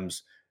of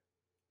times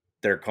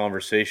their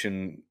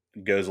conversation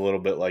goes a little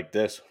bit like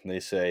this. They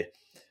say,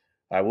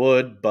 I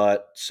would,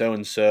 but so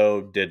and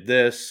so did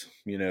this,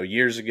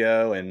 years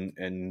ago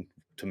and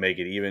to make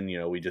it even,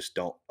 we just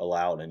don't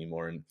allow it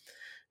anymore. And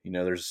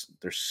there's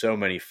so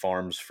many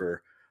farms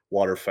for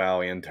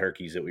waterfowl and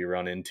turkeys that we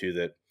run into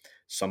that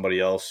somebody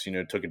else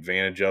took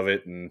advantage of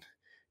it and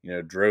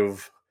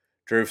drove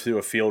through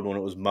a field when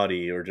it was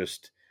muddy, or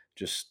just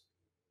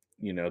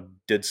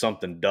did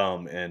something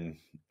dumb and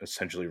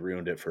essentially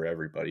ruined it for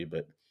everybody.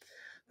 But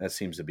that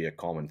seems to be a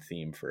common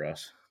theme for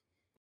us.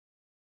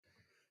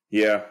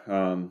 Yeah,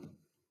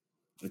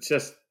 it's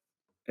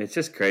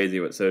just crazy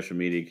what social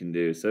media can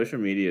do. Social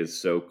media is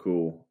so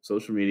cool.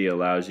 Social media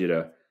allows you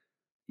to,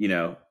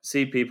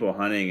 see people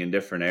hunting in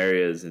different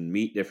areas and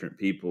meet different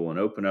people and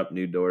open up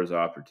new doors of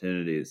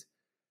opportunities.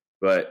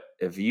 But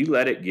if you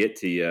let it get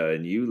to you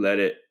and you let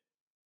it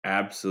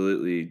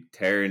absolutely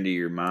tear into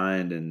your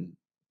mind and,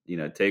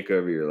 take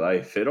over your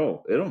life,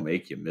 it'll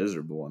make you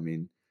miserable. I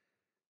mean,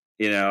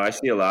 I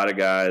see a lot of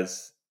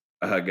guys,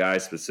 a guy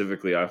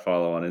specifically I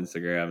follow on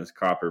Instagram is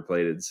Copper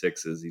Plated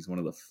Sixes. He's one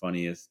of the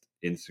funniest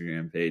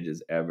Instagram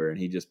pages ever. And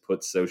he just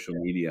puts social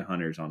media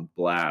hunters on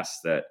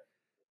blast that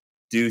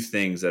do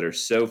things that are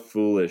so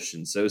foolish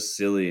and so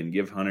silly and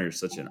give hunters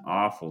such an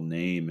awful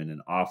name and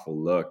an awful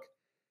look.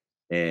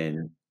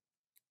 And,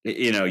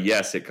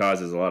 yes, it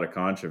causes a lot of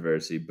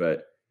controversy,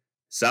 but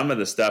some of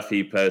the stuff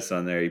he posts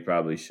on there, he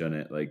probably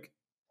shouldn't. Like,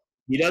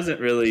 he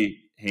doesn't really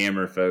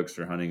hammer folks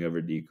for hunting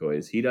over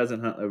decoys. He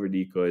doesn't hunt over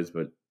decoys,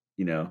 but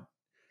you know,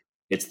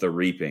 it's the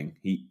reaping.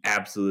 He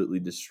absolutely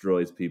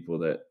destroys people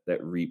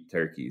that reap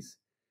turkeys.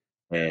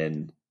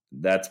 And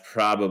that's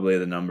probably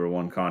the number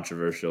one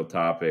controversial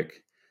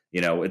topic.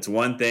 It's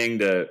one thing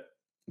to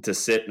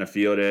sit in a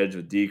field edge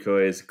with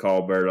decoys,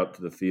 call bird up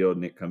to the field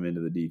and it come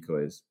into the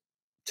decoys.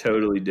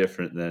 Totally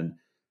different than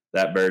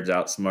that bird's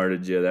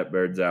outsmarted you, that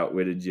bird's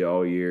outwitted you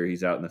all year.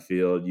 He's out in the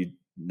field.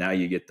 Now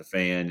you get the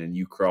fan and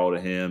you crawl to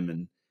him,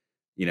 and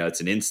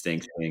it's an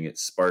instinct thing.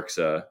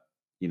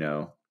 You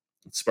know,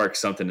 it sparks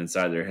something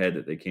inside their head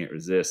that they can't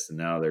resist, and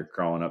now they're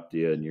crawling up to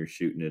you and you're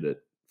shooting it at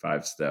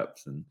 5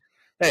 steps. And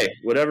hey,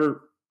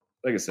 whatever,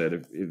 like I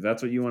said, if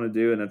that's what you want to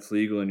do and that's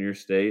legal in your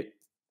state,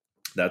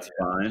 that's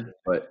fine.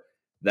 But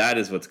that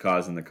is what's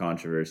causing the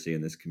controversy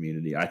in this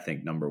community. I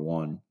think number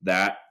one,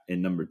 that,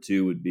 and number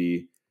two would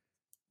be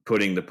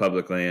putting the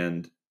public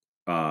land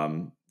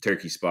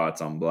turkey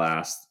spots on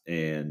blast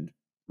and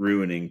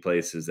ruining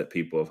places that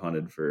people have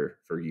hunted for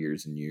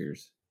years and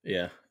years.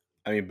 Yeah.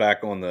 I mean,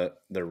 back on the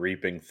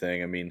reaping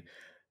thing, I mean,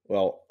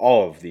 well,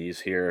 all of these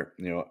here,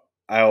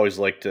 I always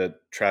like to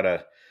try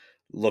to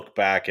look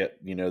back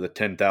at, the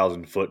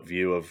 10,000-foot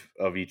view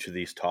of each of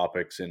these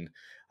topics. And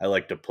I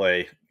like to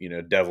play,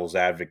 devil's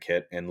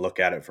advocate and look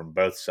at it from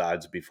both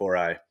sides before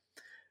I,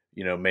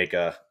 make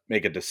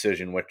a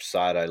decision which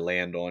side I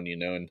land on,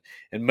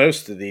 and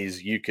most of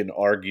these you can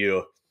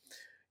argue,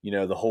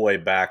 the whole way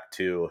back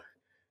to,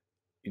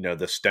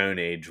 the Stone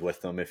Age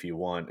with them if you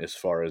want, as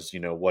far as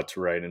what's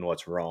right and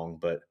what's wrong.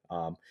 But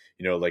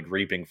like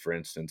reaping, for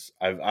instance,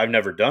 I've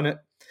never done it.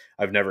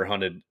 I've never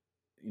hunted,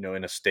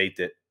 in a state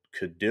that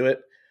could do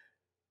it.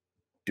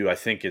 Do I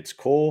think it's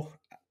cool?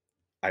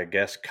 I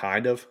guess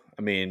kind of.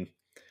 I mean,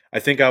 I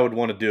think I would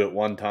want to do it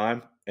one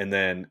time, and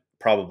then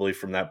probably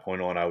from that point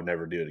on, I would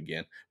never do it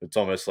again. It's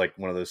almost like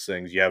one of those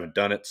things, you haven't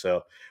done it,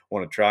 so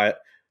want to try it.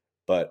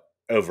 But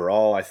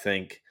overall, I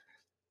think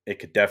it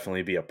could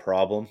definitely be a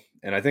problem.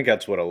 And I think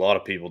that's what a lot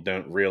of people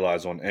don't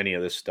realize on any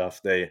of this stuff.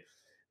 They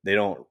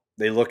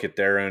look at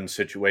their own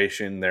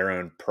situation, their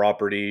own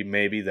property,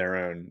 maybe their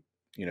own,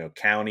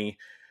 county,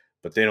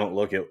 but they don't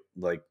look at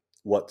like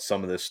what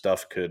some of this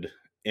stuff could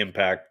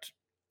impact,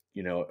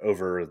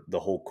 over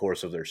the whole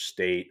course of their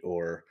state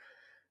or,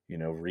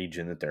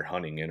 region that they're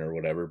hunting in or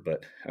whatever.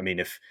 But I mean,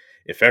 if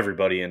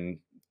everybody in,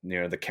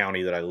 the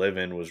county that I live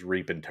in was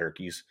reaping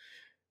turkeys,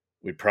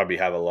 we'd probably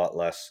have a lot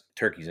less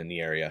turkeys in the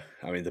area.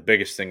 I mean, the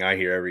biggest thing I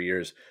hear every year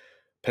is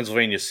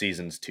Pennsylvania's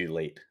season's too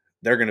late.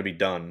 They're going to be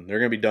done. They're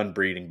going to be done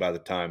breeding by the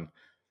time,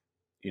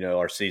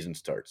 our season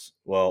starts.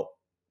 Well,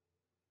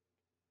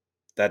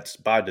 that's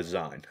by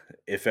design.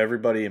 If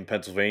everybody in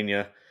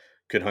Pennsylvania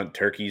could hunt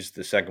turkeys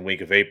the second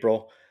week of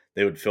April,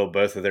 they would fill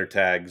both of their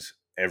tags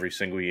every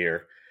single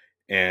year.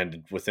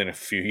 And within a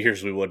few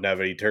years, we wouldn't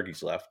have any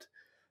turkeys left.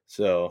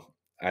 So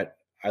I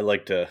I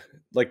like to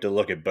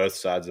look at both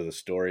sides of the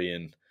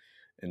story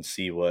and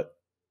see what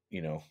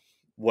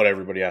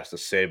everybody has to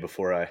say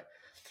before I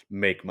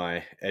make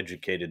my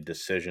educated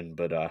decision.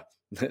 But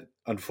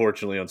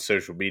unfortunately, on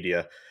social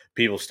media,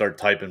 people start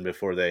typing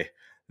before they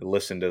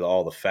listen to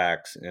all the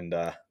facts, and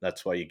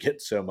that's why you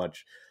get so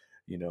much,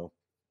 you know,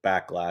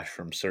 backlash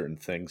from certain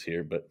things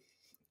here. But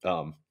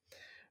um,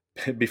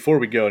 before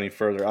we go any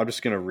further, I'm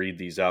just going to read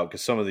these out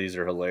because some of these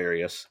are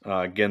hilarious.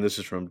 Again, this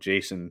is from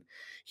Jason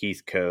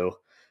Heathco,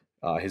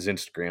 his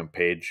Instagram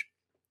page.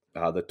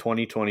 The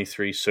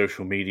 2023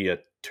 social media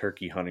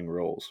turkey hunting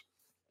rules.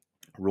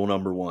 Rule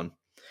number 1: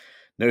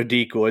 no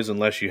decoys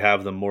unless you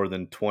have them more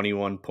than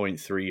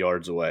 21.3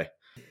 yards away.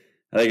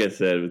 Like I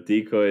said, with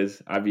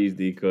decoys, I've used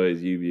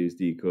decoys, you've used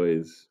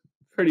decoys.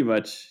 Pretty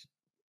much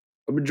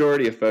a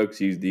majority of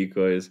folks use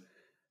decoys.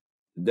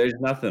 There's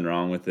nothing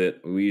wrong with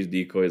it. We use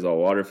decoys all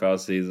waterfowl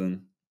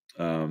season.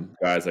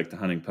 Guys like the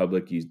hunting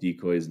public use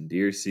decoys in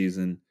deer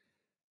season.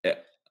 Eh,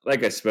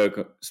 Like I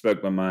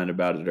spoke my mind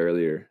about it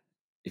earlier.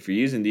 If you're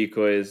using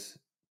decoys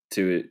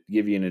to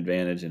give you an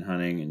advantage in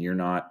hunting and you're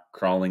not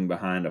crawling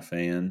behind a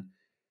fan,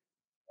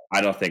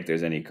 I don't think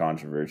there's any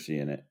controversy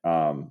in it.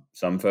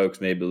 Some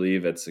folks may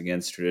believe it's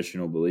against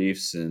traditional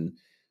beliefs and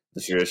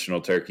the traditional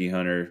turkey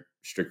hunter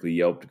strictly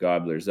yelped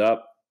gobblers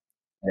up.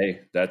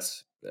 Hey,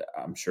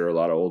 I'm sure a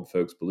lot of old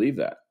folks believe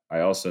that.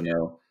 I also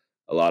know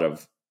a lot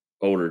of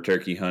older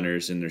turkey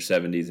hunters in their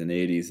 70s and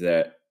 80s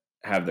that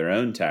have their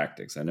own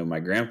tactics. I know my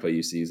grandpa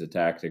used to use a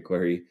tactic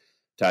where he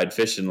tied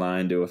fishing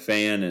line to a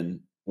fan,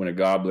 and when a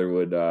gobbler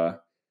would,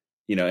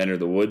 enter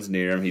the woods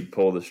near him, he'd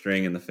pull the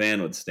string and the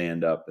fan would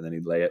stand up, and then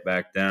he'd lay it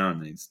back down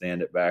and he'd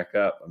stand it back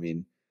up. I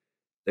mean,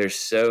 there's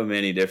so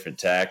many different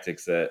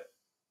tactics that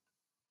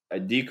I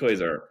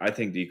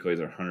think decoys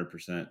are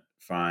 100%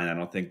 fine. I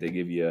don't think they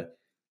give you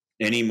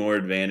any more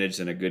advantage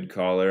than a good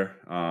caller.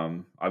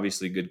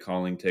 Obviously, good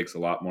calling takes a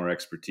lot more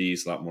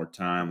expertise, a lot more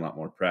time, a lot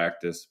more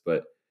practice,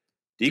 but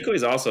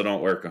decoys also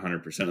don't work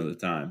 100% of the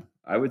time.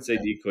 I would say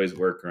decoys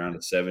work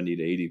around 70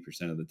 to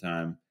 80% of the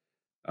time,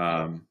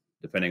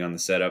 depending on the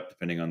setup,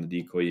 depending on the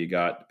decoy you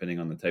got, depending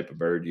on the type of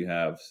bird you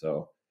have.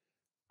 So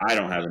I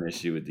don't have an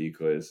issue with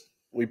decoys.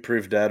 We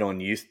proved that on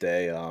Youth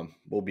Day.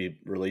 We'll be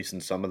releasing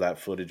some of that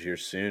footage here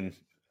soon.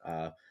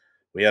 Uh,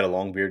 we had a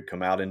longbeard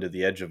come out into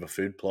the edge of a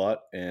food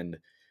plot, and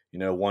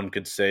one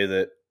could say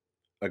that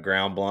a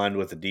ground blind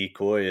with a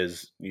decoy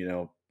is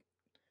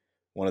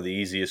one of the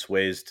easiest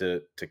ways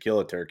to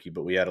kill a turkey.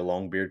 But we had a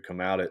longbeard come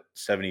out at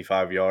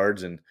 75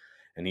 yards, and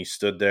he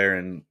stood there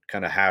and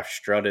kind of half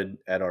strutted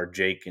at our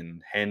Jake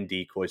and hen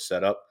decoy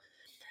setup.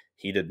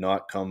 He did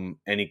not come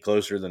any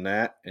closer than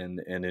that, and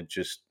it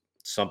just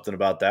something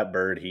about that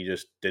bird. He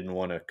just didn't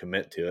want to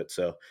commit to it.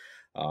 So,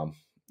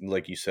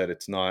 like you said,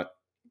 it's not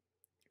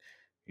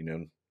you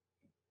know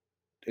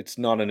it's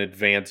not an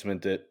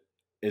advancement that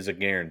is a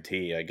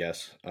guarantee, I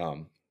guess.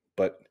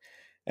 But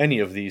any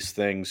of these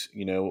things,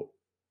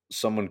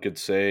 someone could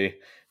say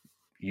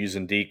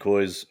using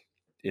decoys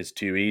is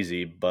too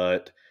easy,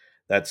 but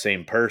that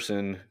same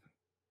person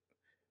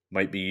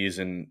might be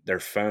using their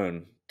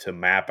phone to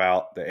map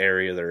out the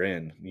area they're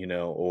in,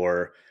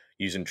 or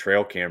using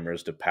trail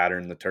cameras to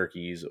pattern the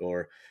turkeys,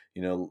 or,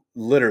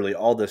 literally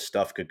all this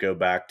stuff could go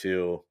back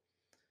to,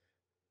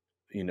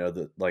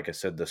 like I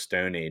said, the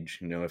Stone Age,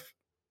 if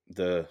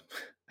the,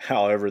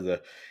 however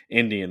the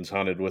Indians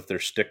hunted with their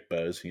stick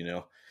bows,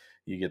 you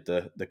get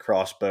the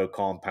crossbow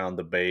compound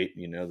debate,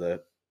 the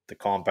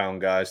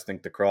compound guys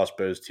think the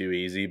crossbow is too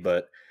easy,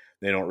 but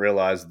they don't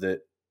realize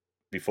that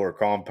before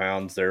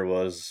compounds there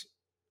was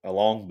a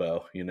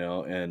longbow,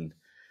 and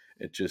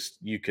it just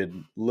you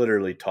could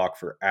literally talk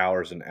for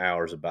hours and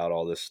hours about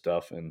all this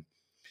stuff, and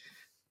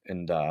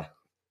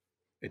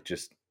it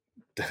just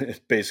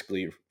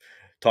basically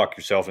talk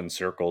yourself in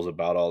circles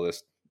about all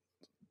this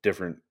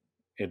different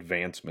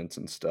advancements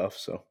and stuff.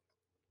 So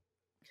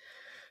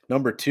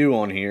number 2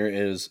 on here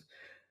is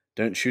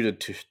don't shoot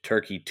a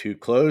turkey too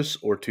close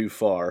or too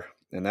far,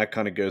 and that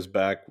kind of goes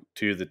back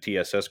to the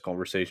TSS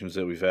conversations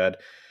that we've had.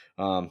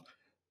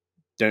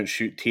 Don't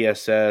shoot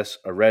TSS,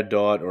 a red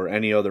dot, or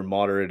any other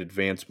moderate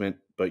advancement,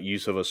 but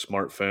use of a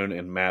smartphone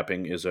and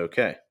mapping is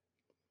okay.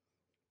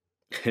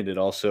 And it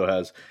also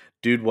has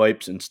dude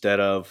wipes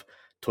instead of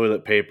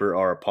toilet paper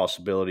are a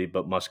possibility,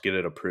 but must get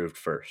it approved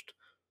first.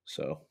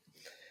 So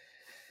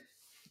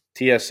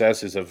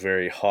TSS is a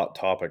very hot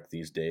topic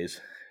these days.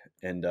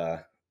 And,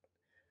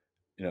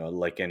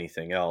 like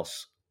anything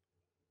else,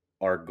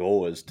 our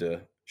goal is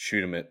to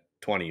shoot them at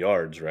 20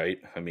 yards, right?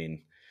 I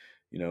mean,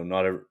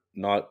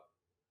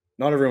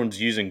 not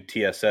everyone's using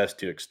TSS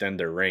to extend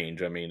their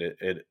range. I mean,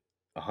 it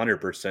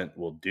 100%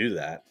 will do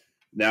that.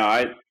 Now,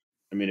 I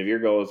mean, if your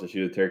goal is to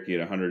shoot a turkey at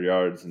 100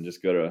 yards and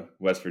just go to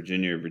West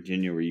Virginia or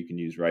Virginia where you can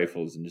use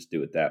rifles and just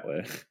do it that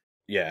way.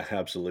 Yeah,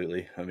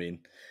 absolutely. I mean,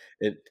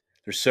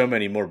 there's so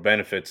many more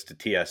benefits to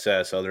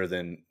TSS other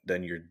than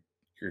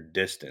your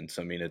distance.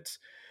 I mean, it's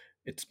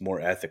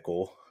more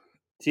ethical.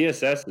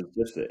 TSS is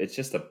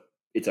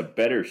it's a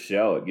better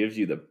shell. It gives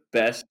you the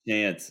best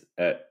chance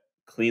at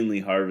cleanly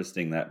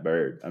harvesting that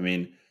bird. I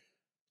mean,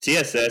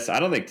 TSS, I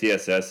don't think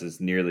TSS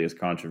is nearly as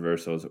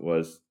controversial as it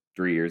was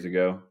 3 years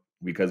ago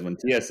because when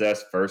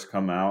TSS first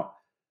come out,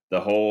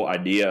 the whole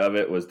idea of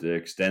it was to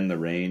extend the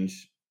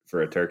range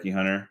for a turkey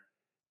hunter,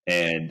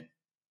 and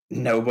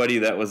nobody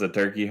that was a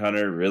turkey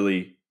hunter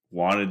really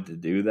wanted to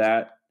do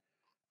that.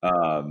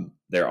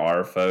 There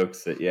are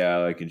folks that,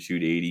 yeah, I can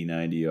shoot 80,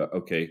 90.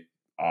 Okay,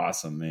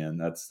 awesome, man.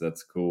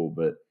 That's cool.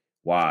 But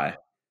why?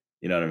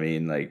 You know what I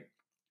mean? Like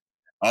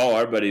all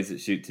our buddies that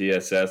shoot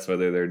TSS,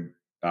 whether they're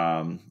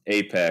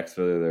Apex,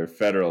 whether they're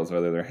Federals,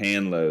 whether they're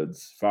hand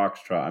loads,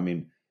 Foxtrot, I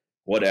mean,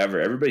 whatever.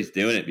 Everybody's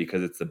doing it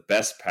because it's the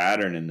best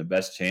pattern and the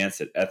best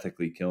chance at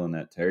ethically killing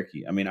that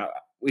turkey. I mean,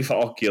 we've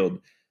all killed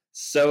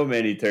so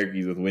many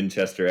turkeys with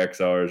Winchester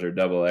XRs or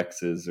double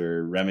X's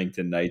or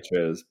Remington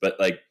Nitros, but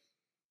like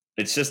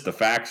it's just the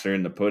facts are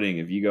in the pudding.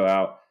 If you go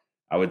out,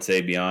 I would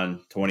say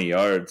beyond 20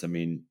 yards, I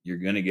mean, you're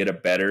going to get a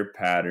better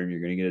pattern.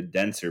 You're going to get a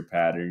denser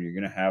pattern. You're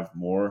going to have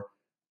more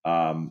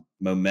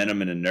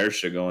momentum and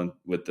inertia going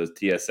with the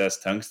TSS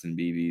tungsten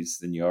BBs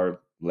than you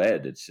are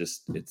lead.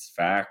 It's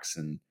facts.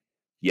 And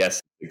yes,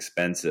 it's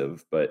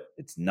expensive, but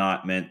it's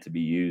not meant to be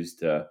used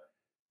to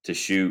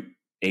shoot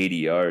 80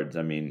 yards.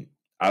 I mean,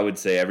 I would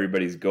say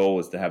everybody's goal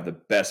is to have the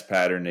best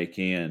pattern they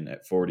can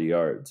at 40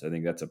 yards. I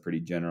think that's a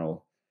pretty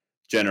general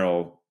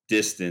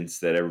distance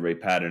that everybody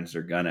patterns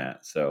their gun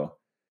at. So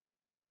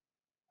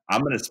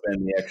I'm going to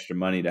spend the extra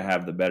money to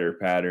have the better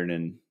pattern.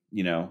 And,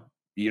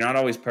 you're not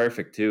always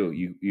perfect too.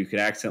 You can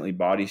accidentally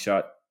body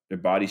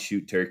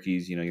shoot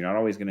turkeys. You're not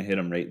always going to hit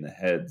them right in the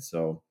head.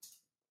 So,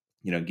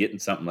 getting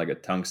something like a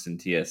tungsten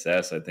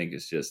TSS, I think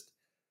it's just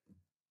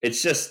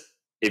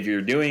if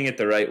you're doing it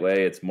the right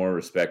way, it's more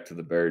respect to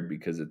the bird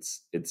because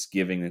it's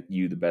giving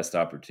you the best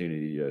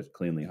opportunity to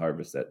cleanly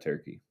harvest that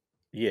turkey.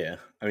 Yeah,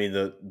 I mean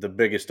the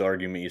biggest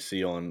argument you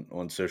see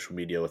on social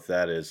media with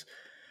that is,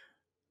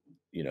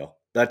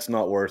 that's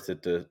not worth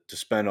it to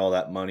spend all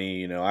that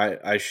money.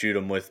 I shoot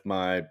them with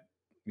my,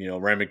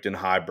 Remington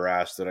high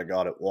brass that I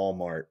got at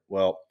Walmart.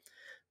 Well,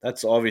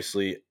 that's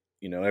obviously,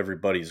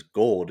 everybody's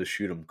goal to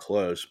shoot them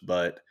close,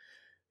 but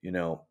you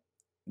know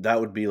that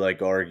would be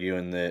like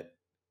arguing that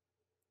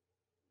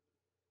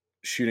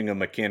shooting a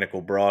mechanical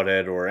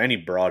broadhead or any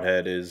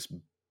broadhead is,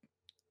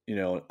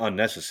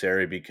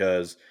 unnecessary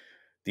because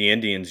the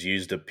Indians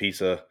used a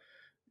piece of,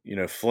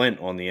 flint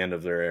on the end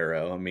of their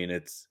arrow. I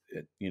mean,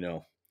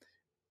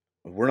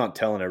 we're not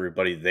telling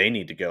everybody they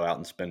need to go out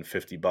and spend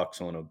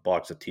 $50 on a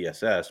box of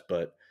TSS,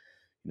 but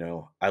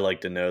I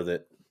like to know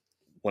that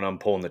when I'm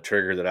pulling the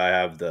trigger that I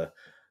have the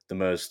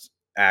most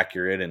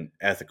accurate and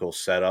ethical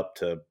setup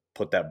to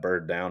put that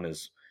bird down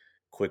as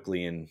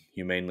quickly and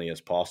humanely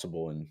as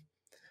possible, and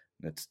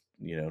it's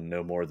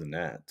no more than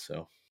that.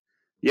 So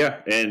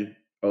Yeah, and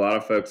a lot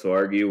of folks will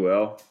argue,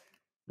 well,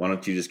 why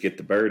don't you just get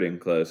the bird in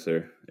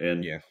closer?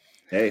 And yeah.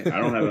 hey, I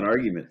don't have an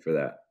argument for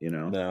that.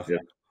 No,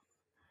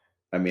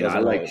 I mean, I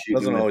like shooting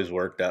doesn't them always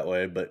work that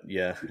way, but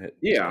yeah,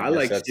 yeah, I I guess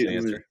like that's the shooting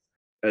them answer.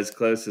 as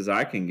close as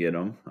I can get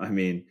them. I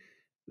mean,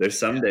 there's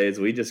some days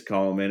we just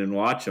call them in and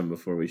watch them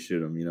before we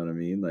shoot them. You know what I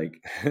mean?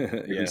 Like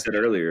we Yeah, said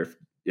earlier,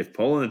 if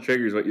pulling the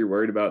trigger is what you're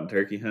worried about in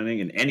turkey hunting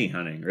and any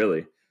hunting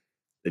really,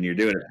 then you're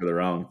doing it for the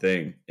wrong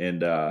thing.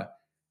 And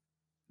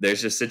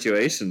there's just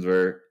situations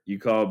where you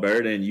call a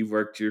bird in, you've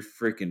worked your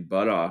freaking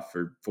butt off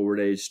for 4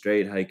 days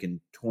straight,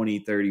 hiking 20,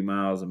 30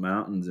 miles of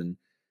mountains. And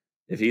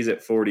if he's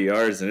at 40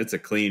 yards and it's a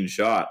clean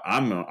shot, I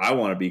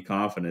want to be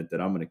confident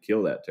that I'm going to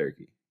kill that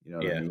turkey. You know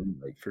what I yeah, mean?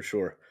 Like for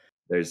sure.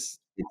 it's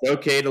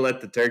okay to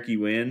let the turkey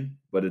win,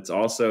 but it's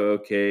also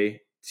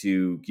okay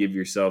to give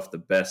yourself the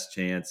best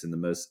chance and the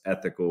most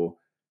ethical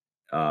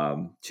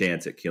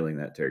chance at killing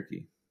that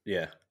turkey.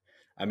 Yeah,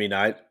 I mean,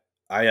 I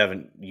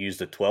haven't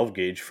used a 12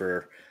 gauge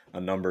for a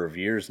number of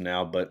years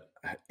now, but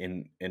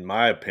in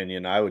my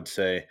opinion, I would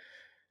say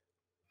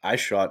I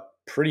shot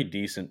pretty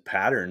decent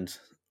patterns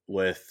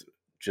with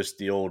just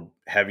the old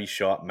heavy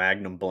shot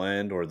Magnum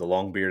blend or the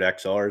Longbeard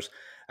XRs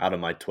out of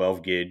my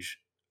 12 gauge.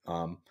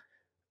 Um,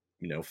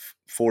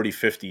 40,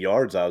 50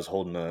 yards, I was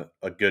holding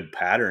a good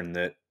pattern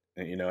that,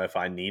 if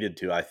I needed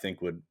to, I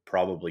think would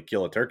probably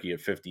kill a turkey at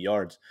 50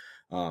 yards.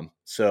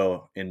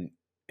 So in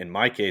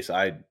my case,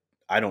 I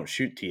don't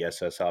shoot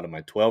TSS out of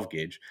my 12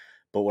 gauge,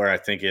 but where I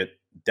think it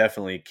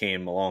definitely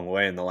came a long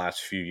way in the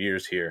last few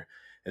years here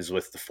is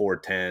with the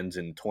 410s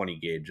and 20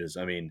 gauges.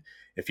 I mean,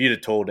 if you'd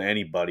have told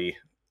anybody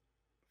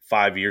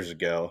 5 years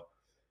ago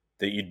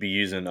that you'd be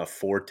using a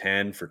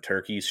 410 for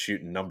turkeys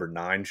shooting number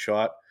 9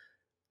 shot,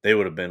 they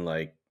would have been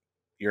like,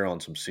 "You're on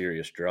some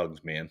serious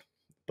drugs, man."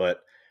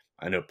 But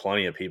I know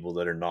plenty of people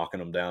that are knocking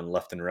them down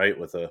left and right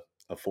with a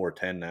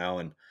 410 now,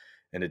 and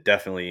it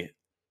definitely,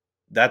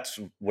 that's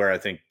where I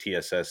think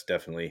TSS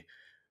definitely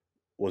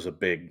was a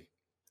big,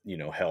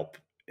 help.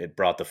 It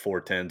brought the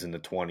 410s and the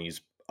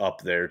 20s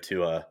up there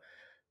to a,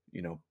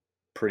 you know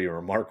pretty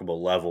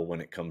remarkable level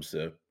when it comes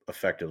to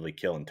effectively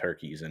killing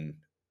turkeys, and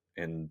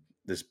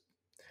this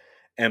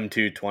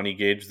M2 20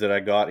 gauge that I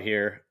got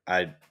here,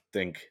 I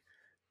think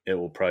it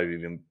will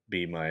probably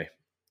be my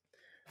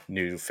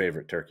new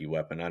favorite turkey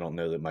weapon. I don't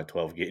know that my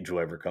 12 gauge will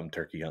ever come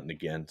turkey hunting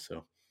again.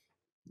 So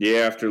Yeah,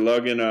 after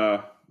lugging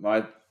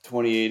my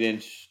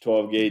 28-inch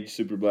 12 gauge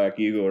Super Black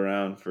Eagle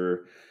around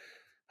for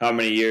how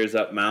many years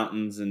up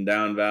mountains and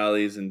down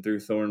valleys and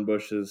through thorn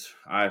bushes,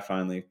 I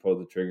finally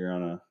pulled the trigger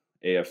on a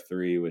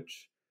AF3,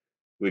 which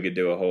we could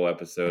do a whole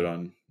episode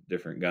on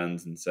different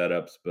guns and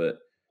setups. But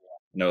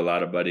I know a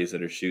lot of buddies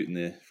that are shooting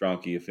the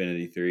Franke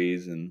Affinity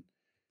threes and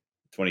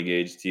 20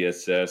 gauge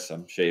TSS.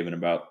 I'm shaving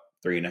about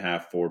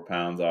 3.5, 4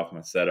 pounds off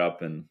my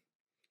setup, and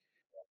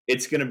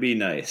it's gonna be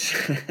nice.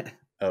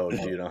 oh,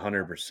 dude,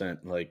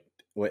 100%. Like,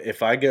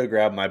 if I go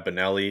grab my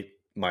Benelli,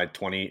 my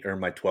 20 or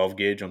my 12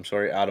 gauge, I'm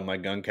sorry, out of my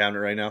gun cabinet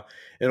right now,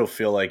 it'll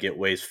feel like it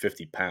weighs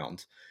 50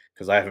 pounds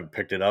because I haven't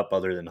picked it up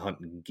other than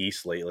hunting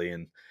geese lately.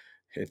 And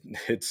it,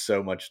 it's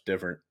so much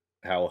different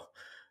how,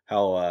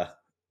 how, uh,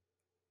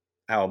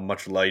 how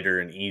much lighter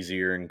and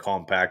easier and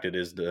compact it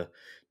is to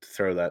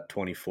throw that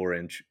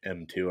 24-inch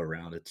M2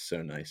 around. It's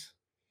so nice.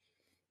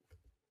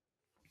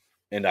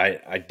 And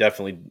I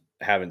definitely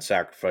haven't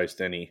sacrificed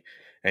any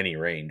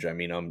range. I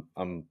mean,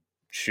 I'm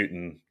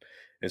shooting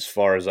as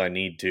far as I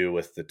need to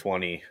with the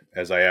 20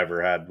 as I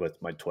ever had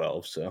with my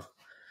 12. So,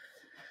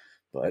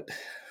 but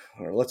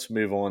let's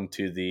move on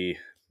to the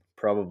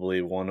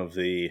probably one of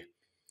the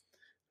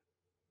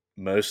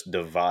most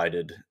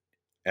divided,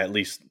 at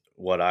least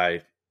what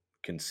I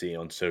can see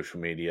on social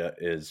media,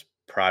 is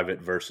private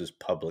versus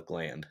public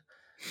land.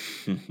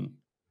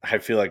 I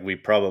feel like we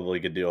probably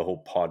could do a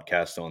whole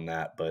podcast on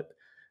that, but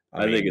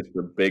I I think mean, it's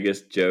the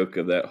biggest joke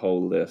of that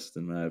whole list,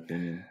 in my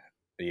opinion.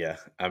 yeah,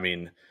 I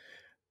mean,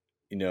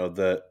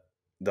 the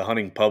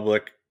hunting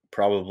public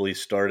probably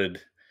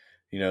started,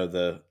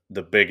 the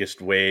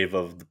biggest wave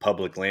of the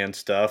public land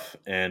stuff,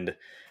 and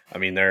I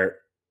mean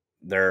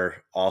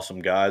they're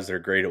awesome guys. They're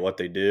great at what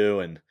they do,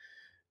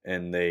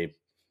 and they,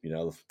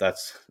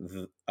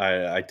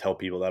 I tell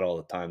people that all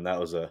the time. That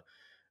was a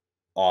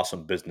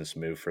awesome business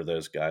move for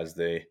those guys.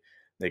 They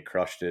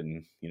crushed it,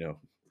 and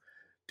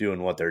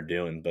doing what they're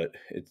doing, but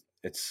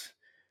it's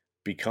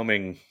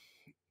becoming,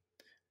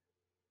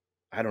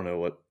 I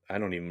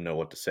don't even know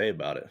what to say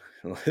about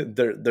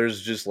it.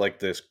 There's just like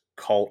this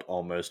cult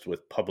almost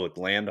with public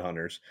land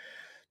hunters,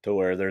 to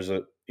where there's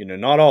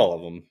not all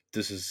of them.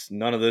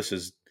 None of this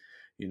is,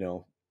 you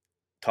know,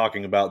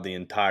 talking about the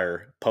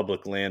entire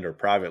public land or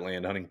private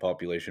land hunting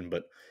population,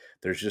 but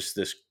there's just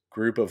this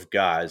group of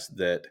guys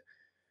that,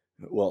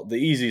 well, the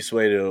easiest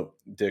way to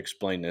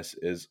explain this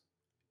is,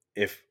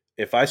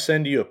 if I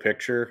send you a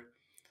picture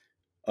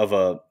of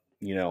a,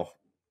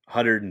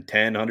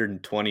 110,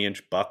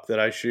 120-inch buck that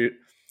I shoot,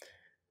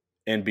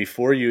 and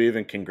before you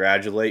even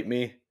congratulate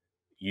me,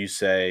 you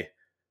say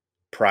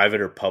private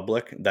or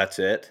public, that's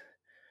it,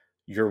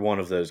 you're one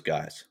of those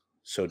guys.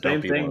 So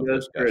don't Same be one thing of goes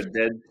those for guys. a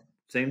dead.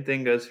 Same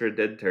thing goes for a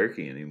dead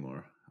turkey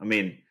anymore. I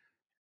mean,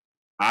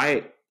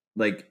 I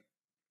like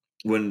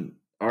when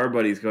our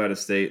buddies go out of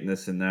state and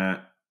this and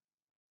that,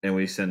 and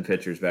we send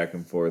pictures back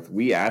and forth.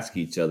 We ask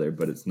each other,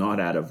 but it's not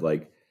out of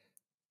like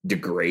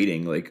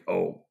degrading. Like,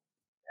 oh,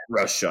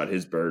 Russ shot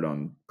his bird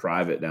on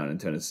private down in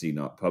Tennessee,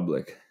 not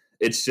public.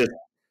 It's just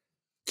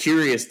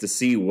curious to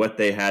see what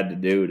they had to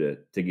do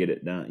to get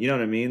it done. You know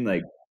what I mean?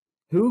 Like,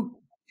 who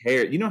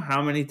cares? You know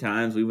how many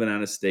times we went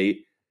out of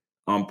state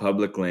on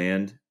public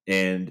land,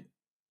 and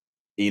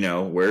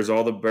where's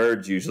all the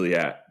birds usually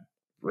at?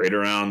 Right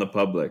around the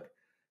public.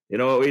 You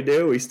know what we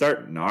do? We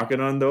start knocking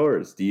on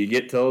doors. Do you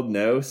get told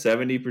no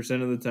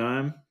 70% of the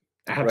time?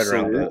 Right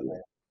around the, Absolutely.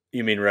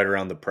 you mean right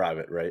around the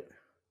private, right?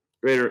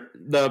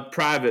 The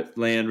private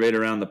land right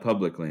around the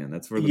public land.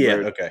 That's where the Yeah,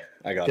 birds okay.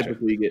 I got you.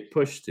 typically get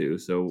pushed to.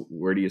 So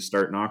where do you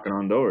start knocking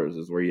on doors?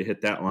 Is where you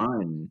hit that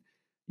line and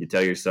you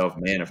tell yourself,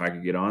 man, if I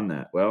could get on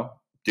that,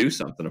 well, do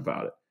something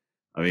about it.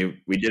 I mean,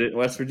 we did it in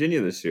West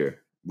Virginia this year.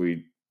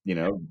 We,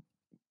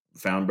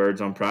 found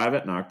birds on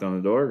private, knocked on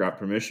the door, got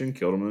permission,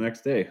 killed them the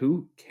next day.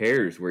 Who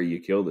cares where you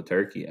kill the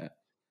turkey at?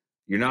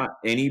 You're not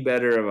any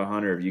better of a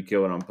hunter if you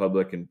kill it on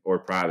public or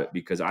private,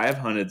 because I have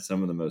hunted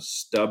some of the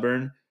most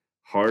stubborn,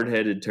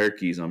 hard-headed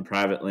turkeys on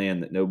private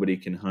land that nobody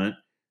can hunt,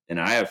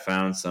 and I have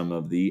found some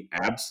of the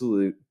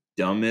absolute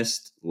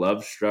dumbest,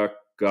 love-struck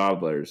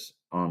gobblers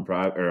on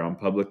private or on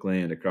public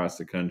land across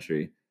the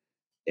country.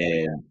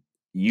 And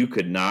you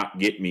could not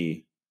get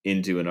me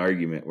into an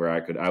argument where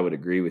I would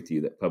agree with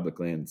you that public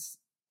land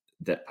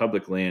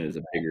is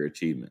a bigger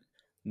achievement.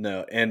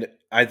 No, and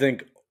I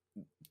think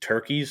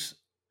turkeys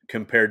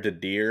compared to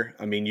deer,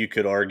 I mean, you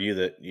could argue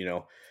that,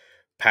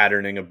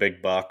 patterning a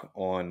big buck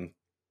on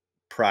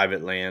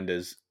private land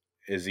is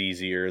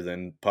easier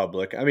than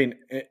public. I mean,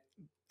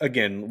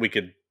 again, we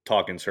could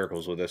talk in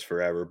circles with this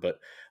forever, but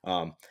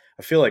I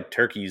feel like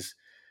turkeys,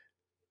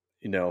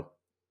 you know,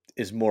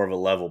 is more of a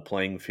level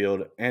playing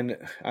field. And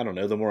I don't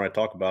know, the more I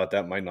talk about it,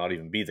 that might not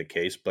even be the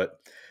case, but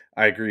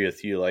I agree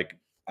with you. Like,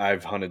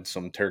 I've hunted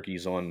some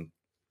turkeys on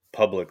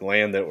public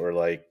land that were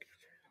like,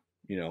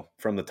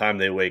 from the time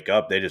they wake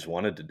up, they just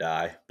wanted to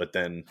die. But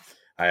then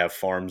I have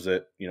farms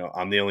that,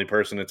 I'm the only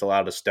person that's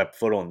allowed to step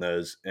foot on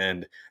those,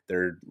 and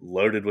they're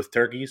loaded with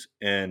turkeys.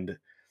 And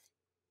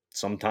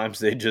sometimes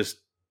they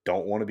just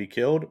don't want to be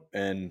killed,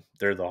 and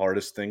they're the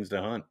hardest things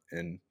to hunt.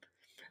 And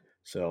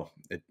so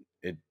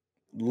it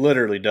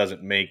literally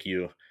doesn't make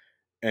you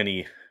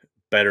any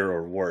better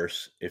or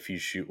worse if you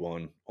shoot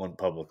one on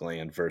public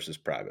land versus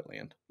private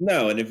land.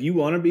 No, and if you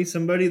want to be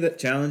somebody that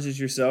challenges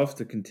yourself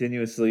to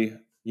continuously,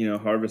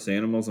 harvest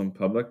animals on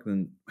public,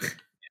 then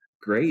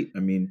great. I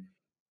mean,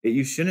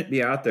 you shouldn't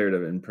be out there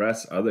to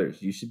impress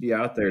others. You should be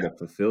out there to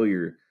fulfill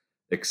your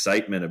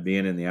excitement of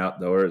being in the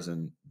outdoors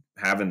and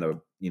having the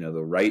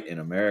right in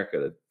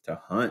America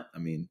to hunt. I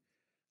mean,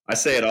 I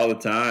say it all the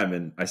time,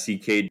 and I see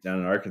Cade down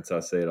in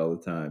Arkansas say it all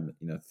the time.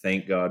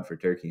 Thank God for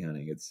turkey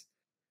hunting.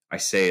 I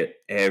say it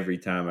every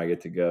time I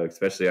get to go,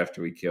 especially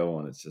after we kill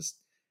one. It's just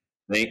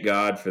thank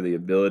God for the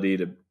ability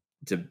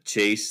to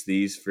chase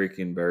these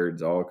freaking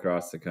birds all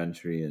across the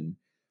country and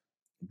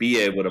be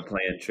able to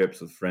plan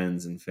trips with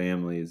friends and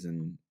families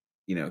and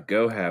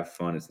go have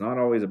fun. It's not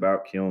always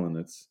about killing.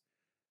 It's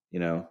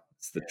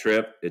the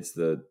trip.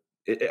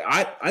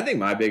 I think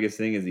my biggest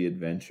thing is the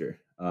adventure.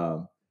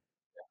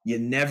 You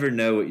never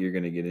know what you're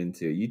going to get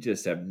into. You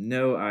just have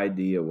no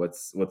idea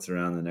what's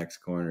around the next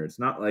corner. It's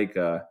not like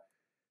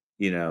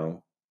you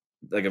know,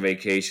 like a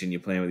vacation you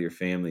plan with your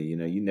family.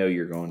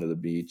 You're going to the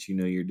beach.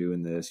 You're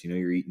doing this.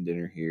 You're eating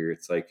dinner here.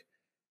 It's like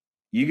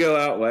you go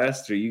out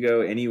west or you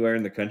go anywhere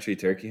in the country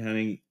turkey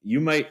hunting. You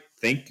might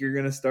think you're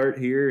going to start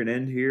here and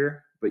end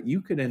here, but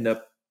you could end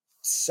up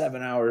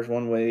 7 hours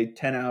one way,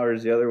 10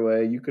 hours the other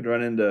way. You could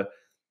run into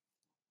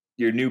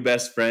your new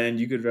best friend.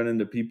 You could run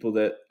into people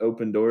that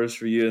open doors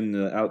for you in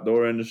the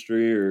outdoor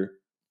industry or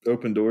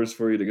open doors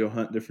for you to go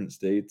hunt different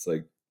states.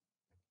 Like,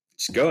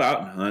 just go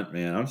out and hunt,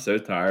 man. I'm so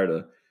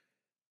tired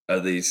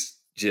of these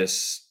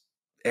just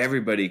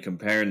everybody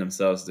comparing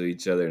themselves to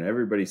each other and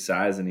everybody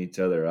sizing each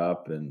other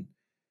up. And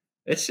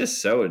it's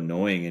just so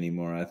annoying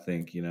anymore. I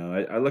think,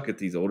 I look at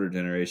these older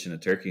generation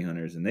of turkey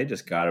hunters and they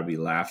just got to be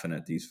laughing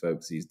at these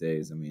folks these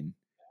days. I mean,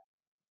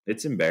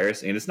 it's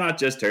embarrassing. And it's not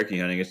just turkey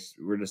hunting.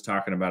 We're just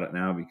talking about it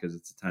now because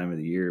it's the time of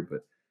the year.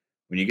 But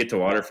when you get to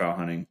waterfowl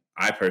hunting,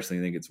 I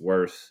personally think it's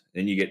worse.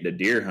 Then you get to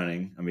deer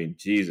hunting. I mean,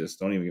 Jesus,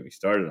 don't even get me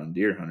started on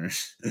deer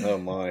hunters. Oh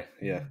my,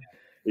 yeah.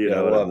 You Yeah,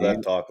 know we'll what I have that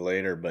mean? talk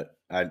later. But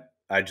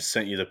I just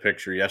sent you the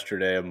picture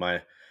yesterday of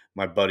my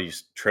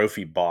buddy's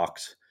trophy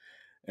box,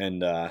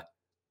 and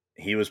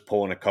he was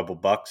pulling a couple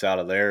bucks out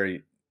of there.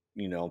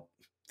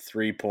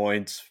 3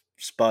 points,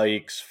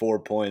 spikes, 4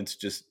 points,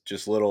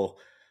 just little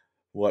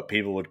what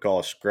people would call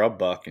a scrub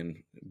buck.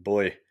 And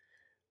boy,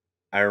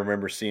 I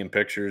remember seeing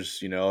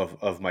pictures,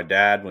 of my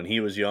dad when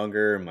he was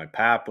younger and my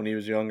pap when he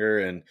was younger,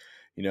 and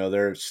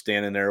they're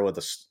standing there with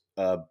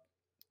a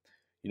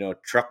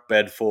truck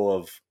bed full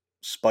of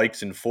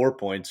spikes and 4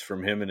 points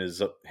from him and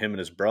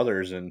his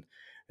brothers, and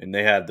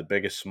they had the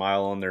biggest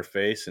smile on their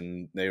face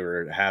and they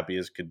were happy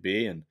as could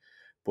be. And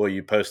boy,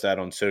 you post that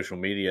on social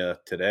media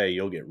today,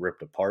 you'll get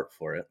ripped apart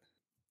for it.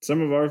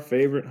 Some of our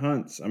favorite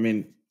hunts. I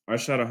mean, I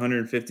shot a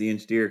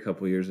 150-inch deer a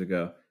couple years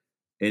ago,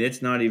 and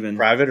it's not even.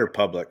 Private or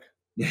public?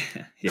 Yeah,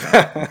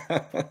 yeah.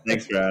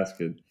 Thanks for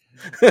asking.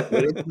 But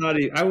it's not.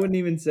 I wouldn't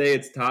even say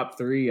it's top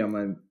three on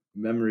my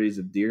memories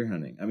of deer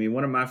hunting. I mean,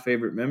 one of my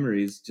favorite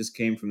memories just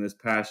came from this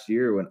past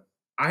year when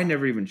I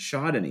never even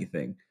shot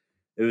anything.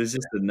 It was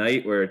just a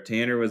night where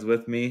Tanner was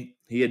with me.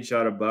 He had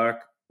shot a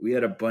buck. We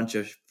had a bunch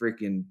of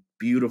freaking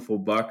beautiful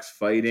bucks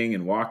fighting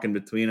and walking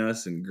between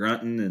us and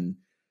grunting, and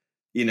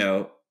you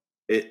know,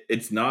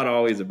 it's not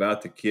always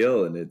about the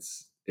kill, and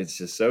it's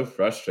just so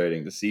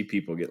frustrating to see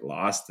people get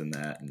lost in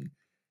that. And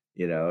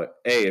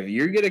hey, if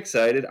you get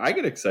excited, I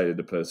get excited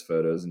to post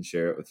photos and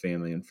share it with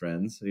family and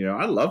friends.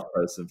 I love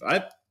posting.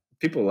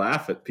 People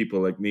laugh at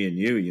people like me and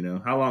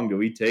you. How long do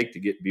we take to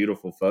get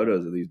beautiful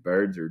photos of these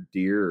birds or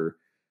deer or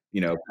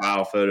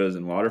pile photos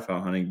and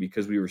waterfowl hunting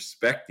because we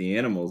respect the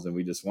animals and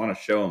we just want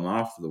to show them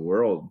off to the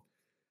world.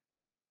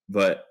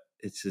 But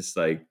it's just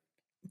like,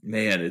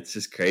 man, it's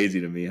just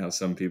crazy to me how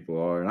some people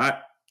are,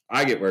 and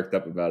I get worked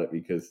up about it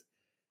because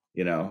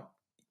you know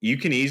you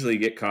can easily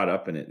get caught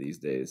up in it these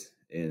days,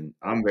 and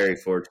I'm very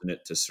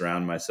fortunate to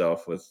surround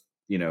myself with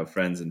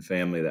friends and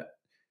family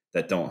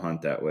that don't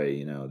hunt that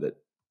way,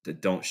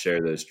 that don't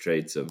share those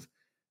traits of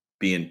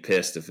being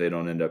pissed if they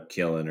don't end up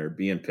killing or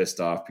being pissed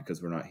off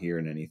because we're not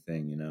hearing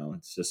anything.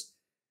 It's just,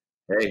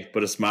 hey,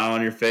 put a smile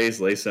on your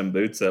face, lay some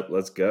boots up,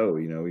 let's go.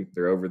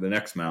 They're over the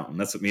next mountain.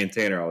 That's what me and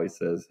Tanner always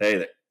says.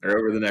 Hey, they're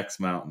over the next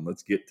mountain.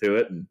 Let's get to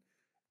it. And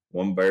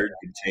one bird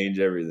can change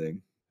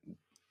everything.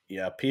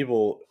 Yeah,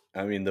 people.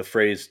 I mean, the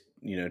phrase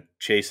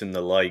chasing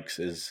the likes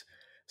is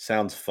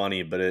sounds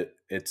funny, but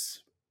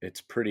it's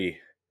pretty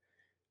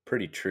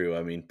true.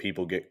 I mean,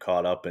 people get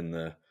caught up in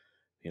the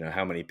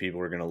how many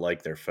people are going to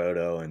like their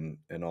photo and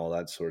all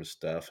that sort of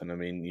stuff. And I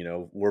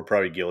mean, we're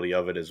probably guilty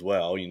of it as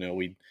well.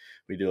 We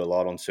do a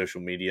lot on social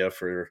media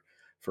for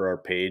our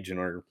page and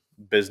our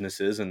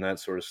businesses and that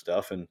sort of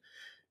stuff. And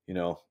you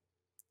know,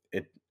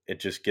 it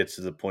just gets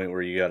to the point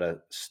where you got to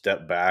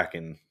step back.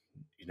 And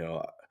you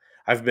know,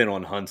 I've been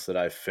on hunts that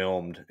I've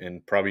filmed,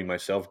 and probably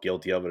myself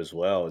guilty of it as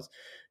well. Is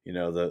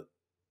the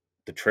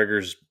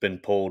trigger's been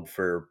pulled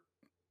for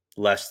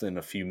less than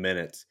a few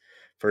minutes.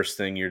 First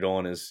thing you're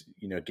doing is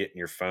getting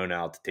your phone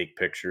out to take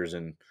pictures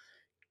and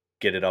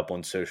get it up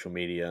on social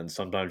media. And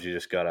sometimes you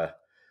just gotta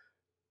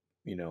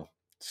you know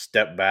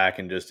step back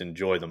and just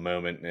enjoy the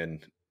moment.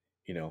 And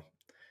you know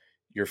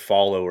your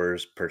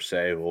followers per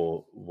se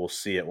will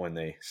see it when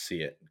they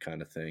see it,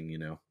 kind of thing.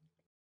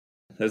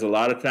 There's a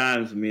lot of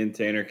times me and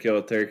Tanner kill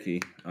a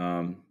turkey.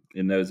 And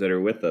those that are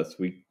with us,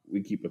 we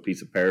keep a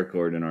piece of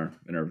paracord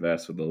in our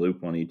vest with a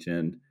loop on each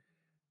end,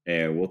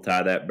 and we'll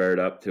tie that bird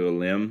up to a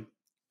limb,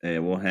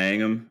 and we'll hang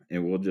him,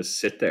 and we'll just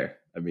sit there.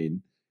 I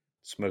mean,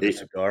 Smoke a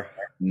cigar.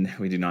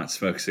 we do not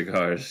smoke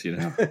cigars. Try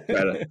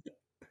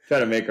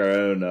to make our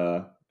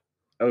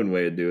own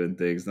way of doing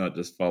things, not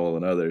just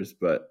following others,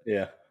 but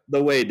Yeah.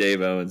 the way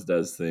Dave Owens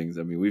does things.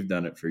 I mean, we've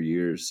done it for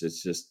years.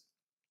 It's just,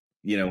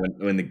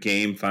 when the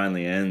game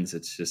finally ends,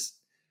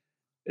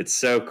 it's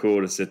so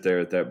cool to sit there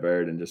with that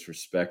bird and just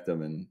respect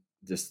them. And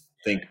just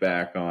think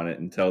back on it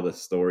and tell the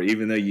story,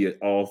 even though you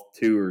all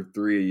two or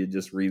three of you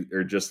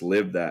just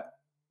live that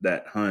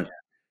hunt,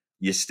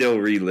 you still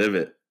relive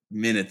it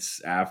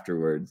minutes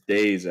afterwards,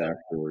 days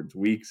afterwards,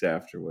 weeks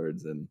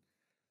afterwards. And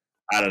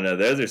I don't know,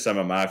 those are some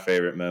of my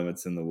favorite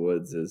moments in the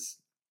woods, is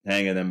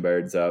hanging them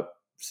birds up,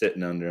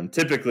 sitting under them.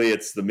 Typically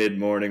it's the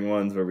mid-morning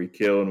ones where we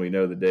kill and we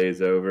know the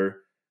day's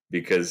over,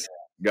 because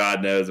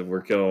God knows if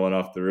we're killing one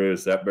off the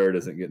roost, that bird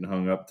isn't getting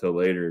hung up till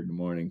later in the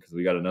morning because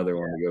we got another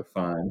one to go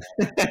find.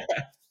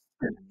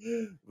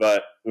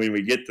 But when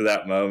we get to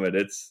that moment,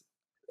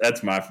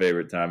 that's my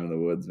favorite time in the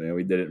woods, man.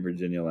 We did it in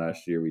Virginia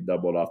last year. We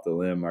doubled off the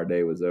limb. Our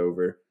day was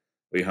over.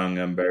 We hung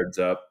them birds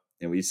up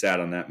and we sat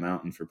on that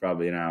mountain for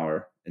probably an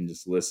hour and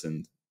just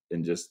listened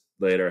and just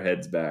laid our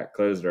heads back,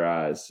 closed our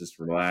eyes, just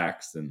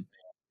relaxed. And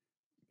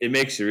it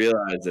makes you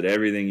realize that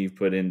everything you've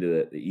put into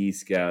it, the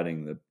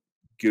e-scouting, the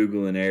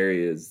Googling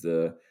areas,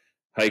 the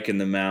hiking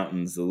the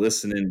mountains, the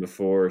listening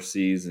before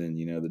season,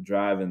 the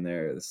driving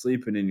there, the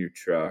sleeping in your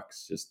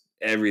trucks, just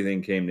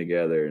everything came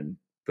together and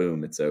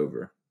boom, it's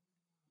over.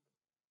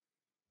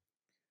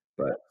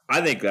 But I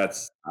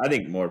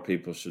think more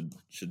people should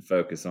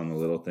focus on the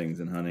little things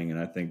in hunting, and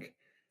I think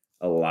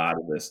a lot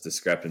of this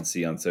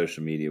discrepancy on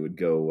social media would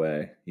go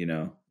away.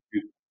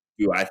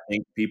 Do I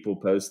think people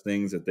post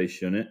things that they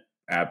shouldn't?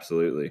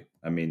 Absolutely.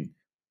 I mean,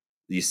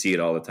 you see it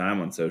all the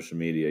time on social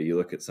media. You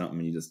look at something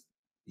and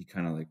you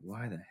kind of like,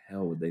 why the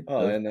hell would they Oh,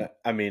 post and that?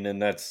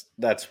 and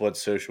that's what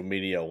social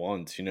media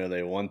wants.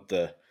 They want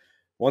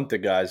the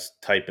guys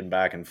typing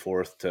back and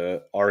forth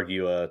to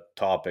argue a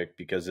topic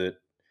because it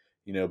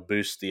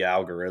boosts the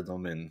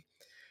algorithm and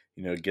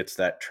gets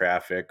that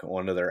traffic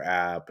onto their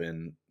app,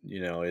 and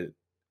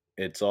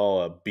it's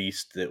all a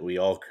beast that we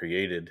all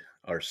created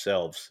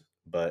ourselves.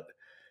 But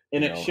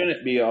And you it know,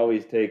 shouldn't be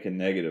always taken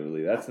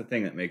negatively. That's the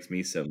thing that makes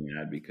me so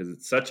mad, because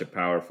it's such a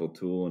powerful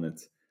tool, and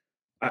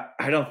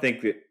I don't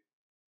think that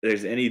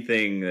there's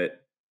anything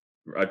that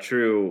a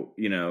true,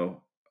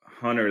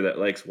 hunter that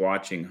likes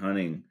watching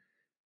hunting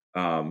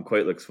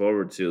quite looks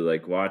forward to,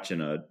 like watching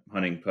a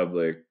hunting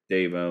public,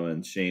 Dave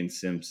Owens, Shane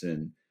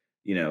Simpson,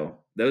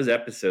 those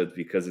episodes,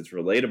 because it's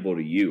relatable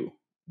to you.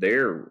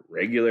 They're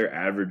regular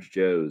average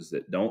Joes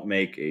that don't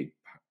make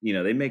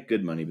they make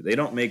good money, but they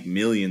don't make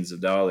millions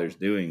of dollars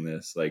doing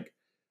this. Like,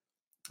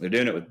 they're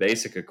doing it with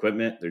basic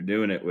equipment. They're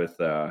doing it with,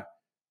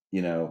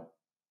 you know,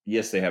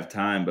 yes, they have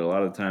time, but a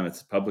lot of the time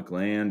it's public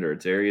land or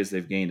it's areas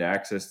they've gained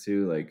access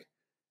to. Like,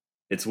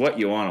 it's what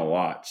you want to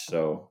watch.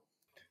 So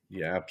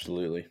yeah,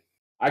 absolutely.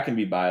 I can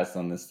be biased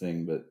on this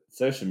thing, but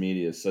social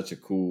media is such a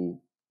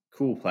cool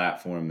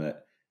platform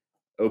that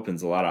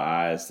opens a lot of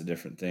eyes to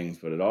different things,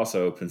 but it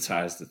also opens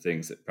eyes to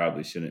things that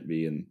probably shouldn't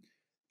be. And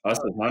us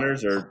as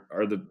hunters are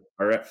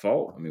at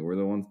fault. I mean, we're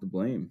the ones to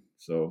blame.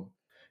 So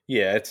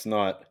Yeah, it's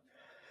not.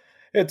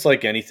 It's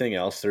like anything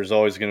else. There's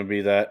always going to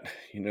be that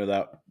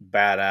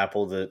bad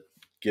apple that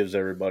gives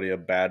everybody a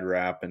bad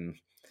rap and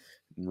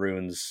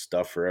ruins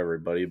stuff for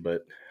everybody.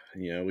 But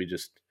we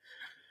just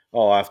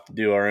all have to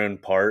do our own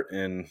part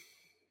in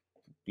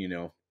you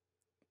know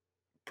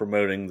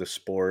promoting the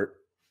sport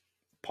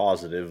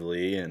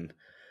positively, and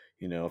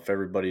if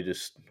everybody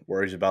just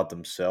worries about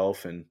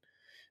themselves and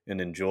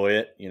enjoy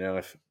it,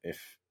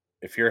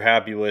 if you're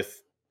happy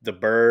with the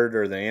bird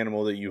or the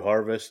animal that you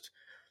harvest,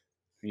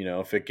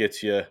 if it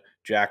gets you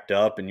jacked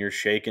up and you're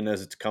shaking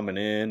as it's coming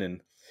in,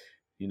 and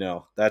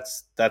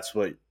that's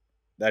what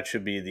that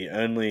should be the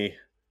only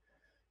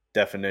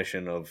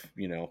definition of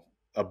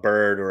a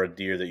bird or a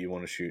deer that you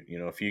want to shoot.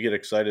 If you get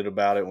excited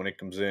about it when it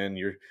comes in,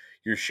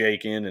 you're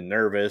shaking and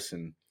nervous,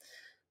 and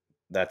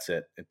that's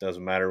it. It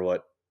doesn't matter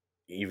what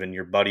even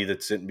your buddy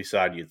that's sitting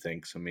beside you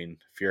thinks. I mean,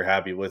 if you're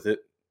happy with it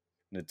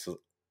and it's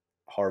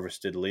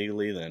harvested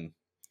legally, then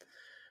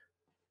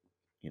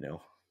you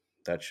know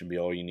that should be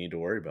all you need to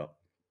worry about.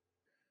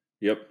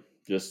 yep,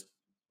 just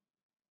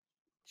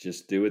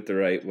do it the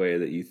right way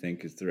that you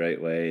think is the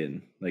right way,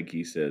 and like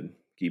you said,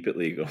 keep it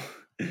legal.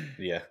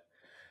 Yeah,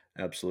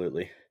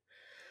 absolutely.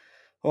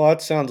 Well,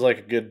 that sounds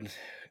like a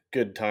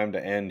good time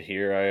to end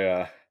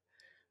here.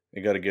 I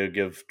got to go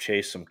give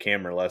Chase some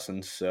camera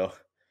lessons. So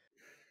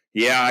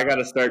Yeah, I got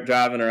to start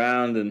driving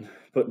around and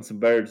putting some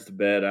birds to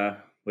bed. I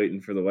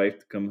waiting for the wife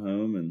to come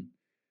home, and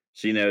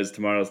she knows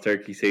tomorrow's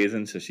turkey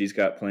season, so she's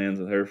got plans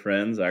with her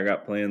friends. I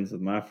got plans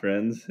with my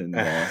friends, and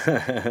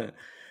it's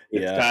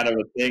yeah, kind of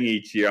a thing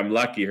each year. I'm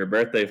lucky her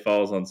birthday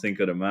falls on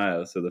Cinco de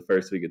Mayo, so the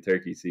first week of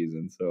turkey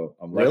season. So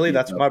I'm really, lucky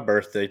that's enough. my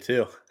birthday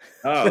too.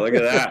 Oh, look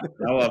at that!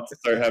 Now we'll have to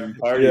start having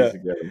parties Yeah,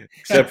 together.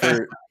 except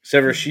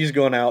for she's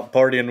going out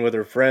partying with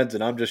her friends,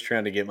 and I'm just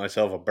trying to get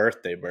myself a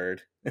birthday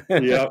bird.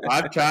 Yeah,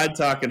 I've tried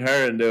talking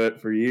her into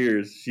it for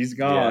years. She's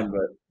Yeah, gone,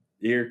 but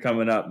year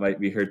coming up might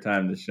be her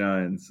time to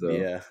shine. So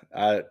yeah.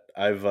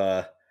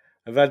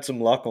 I've had some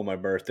luck on my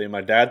birthday.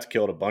 My dad's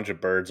killed a bunch of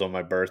birds on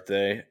my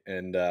birthday,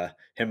 and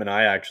him and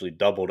I actually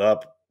doubled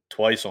up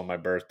twice on my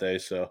birthday.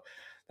 So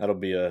that'll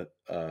be a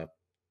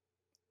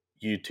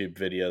YouTube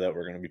video that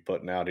we're going to be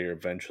putting out here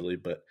eventually.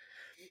 But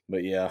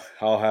yeah,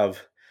 I'll have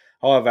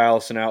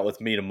Allison out with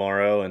me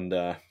tomorrow, and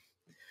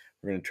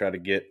we're gonna try to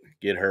get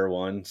her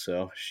one.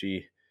 So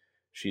she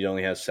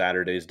only has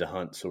Saturdays to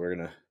hunt, so we're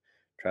gonna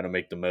try to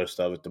make the most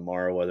of it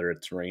tomorrow, whether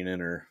it's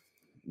raining or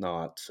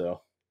not.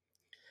 So,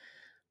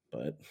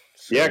 but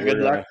Yeah, so good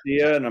we're luck to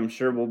you, and I'm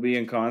sure we'll be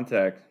in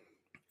contact.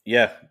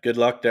 yeah, good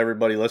luck to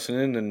everybody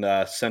listening,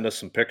 and send us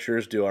some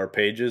pictures to our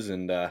pages,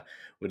 and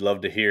we'd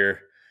love to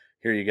hear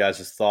you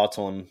guys' thoughts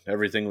on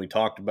everything we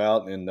talked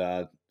about,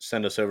 and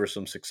send us over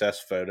some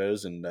success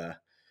photos, and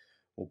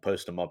we'll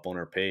post them up on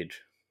our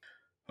page.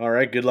 All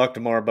right, good luck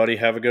tomorrow, buddy.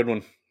 Have a good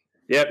one.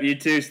 Yep, you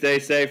too. Stay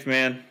safe,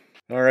 man.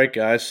 All right,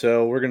 guys.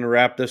 So we're going to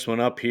wrap this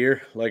one up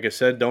here. Like I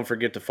said, don't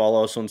forget to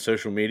follow us on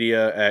social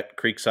media at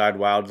Creekside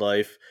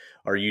Wildlife.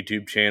 Our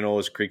YouTube channel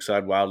is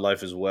Creekside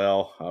Wildlife as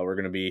well. We're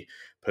going to be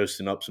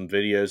posting up some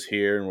videos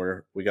here,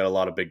 and we got a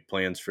lot of big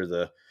plans for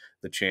the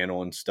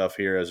channel and stuff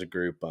here as a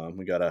group.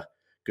 We got a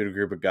good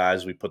group of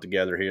guys we put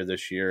together here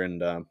this year,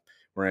 and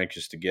we're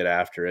anxious to get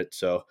after it.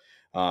 So,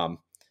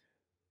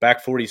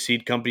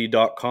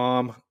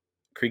 back40seedcompany.com.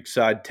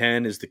 Creekside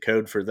 10 is the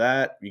code for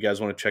that. You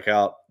guys want to check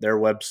out their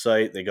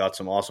website. They got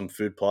some awesome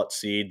food plot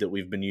seed that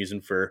we've been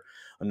using for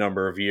a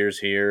number of years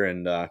here.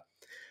 And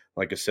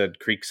like I said,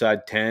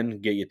 Creekside 10,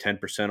 get you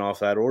 10% off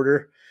that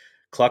order.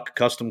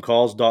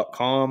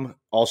 cluckcustomcalls.com.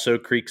 Also,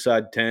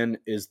 Creekside 10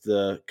 is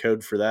the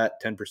code for that,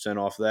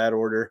 10% off that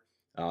order.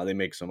 They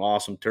make some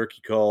awesome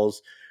turkey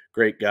calls.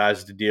 Great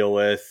guys to deal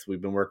with.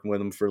 We've been working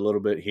with them for a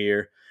little bit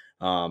here.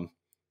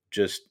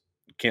 Just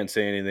can't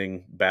say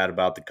anything bad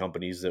about the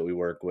companies that we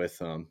work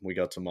with. We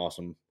got some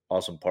awesome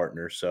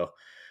partners. So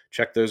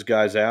check those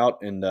guys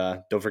out, and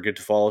don't forget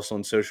to follow us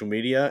on social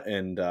media.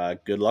 And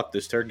good luck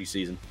this turkey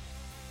season.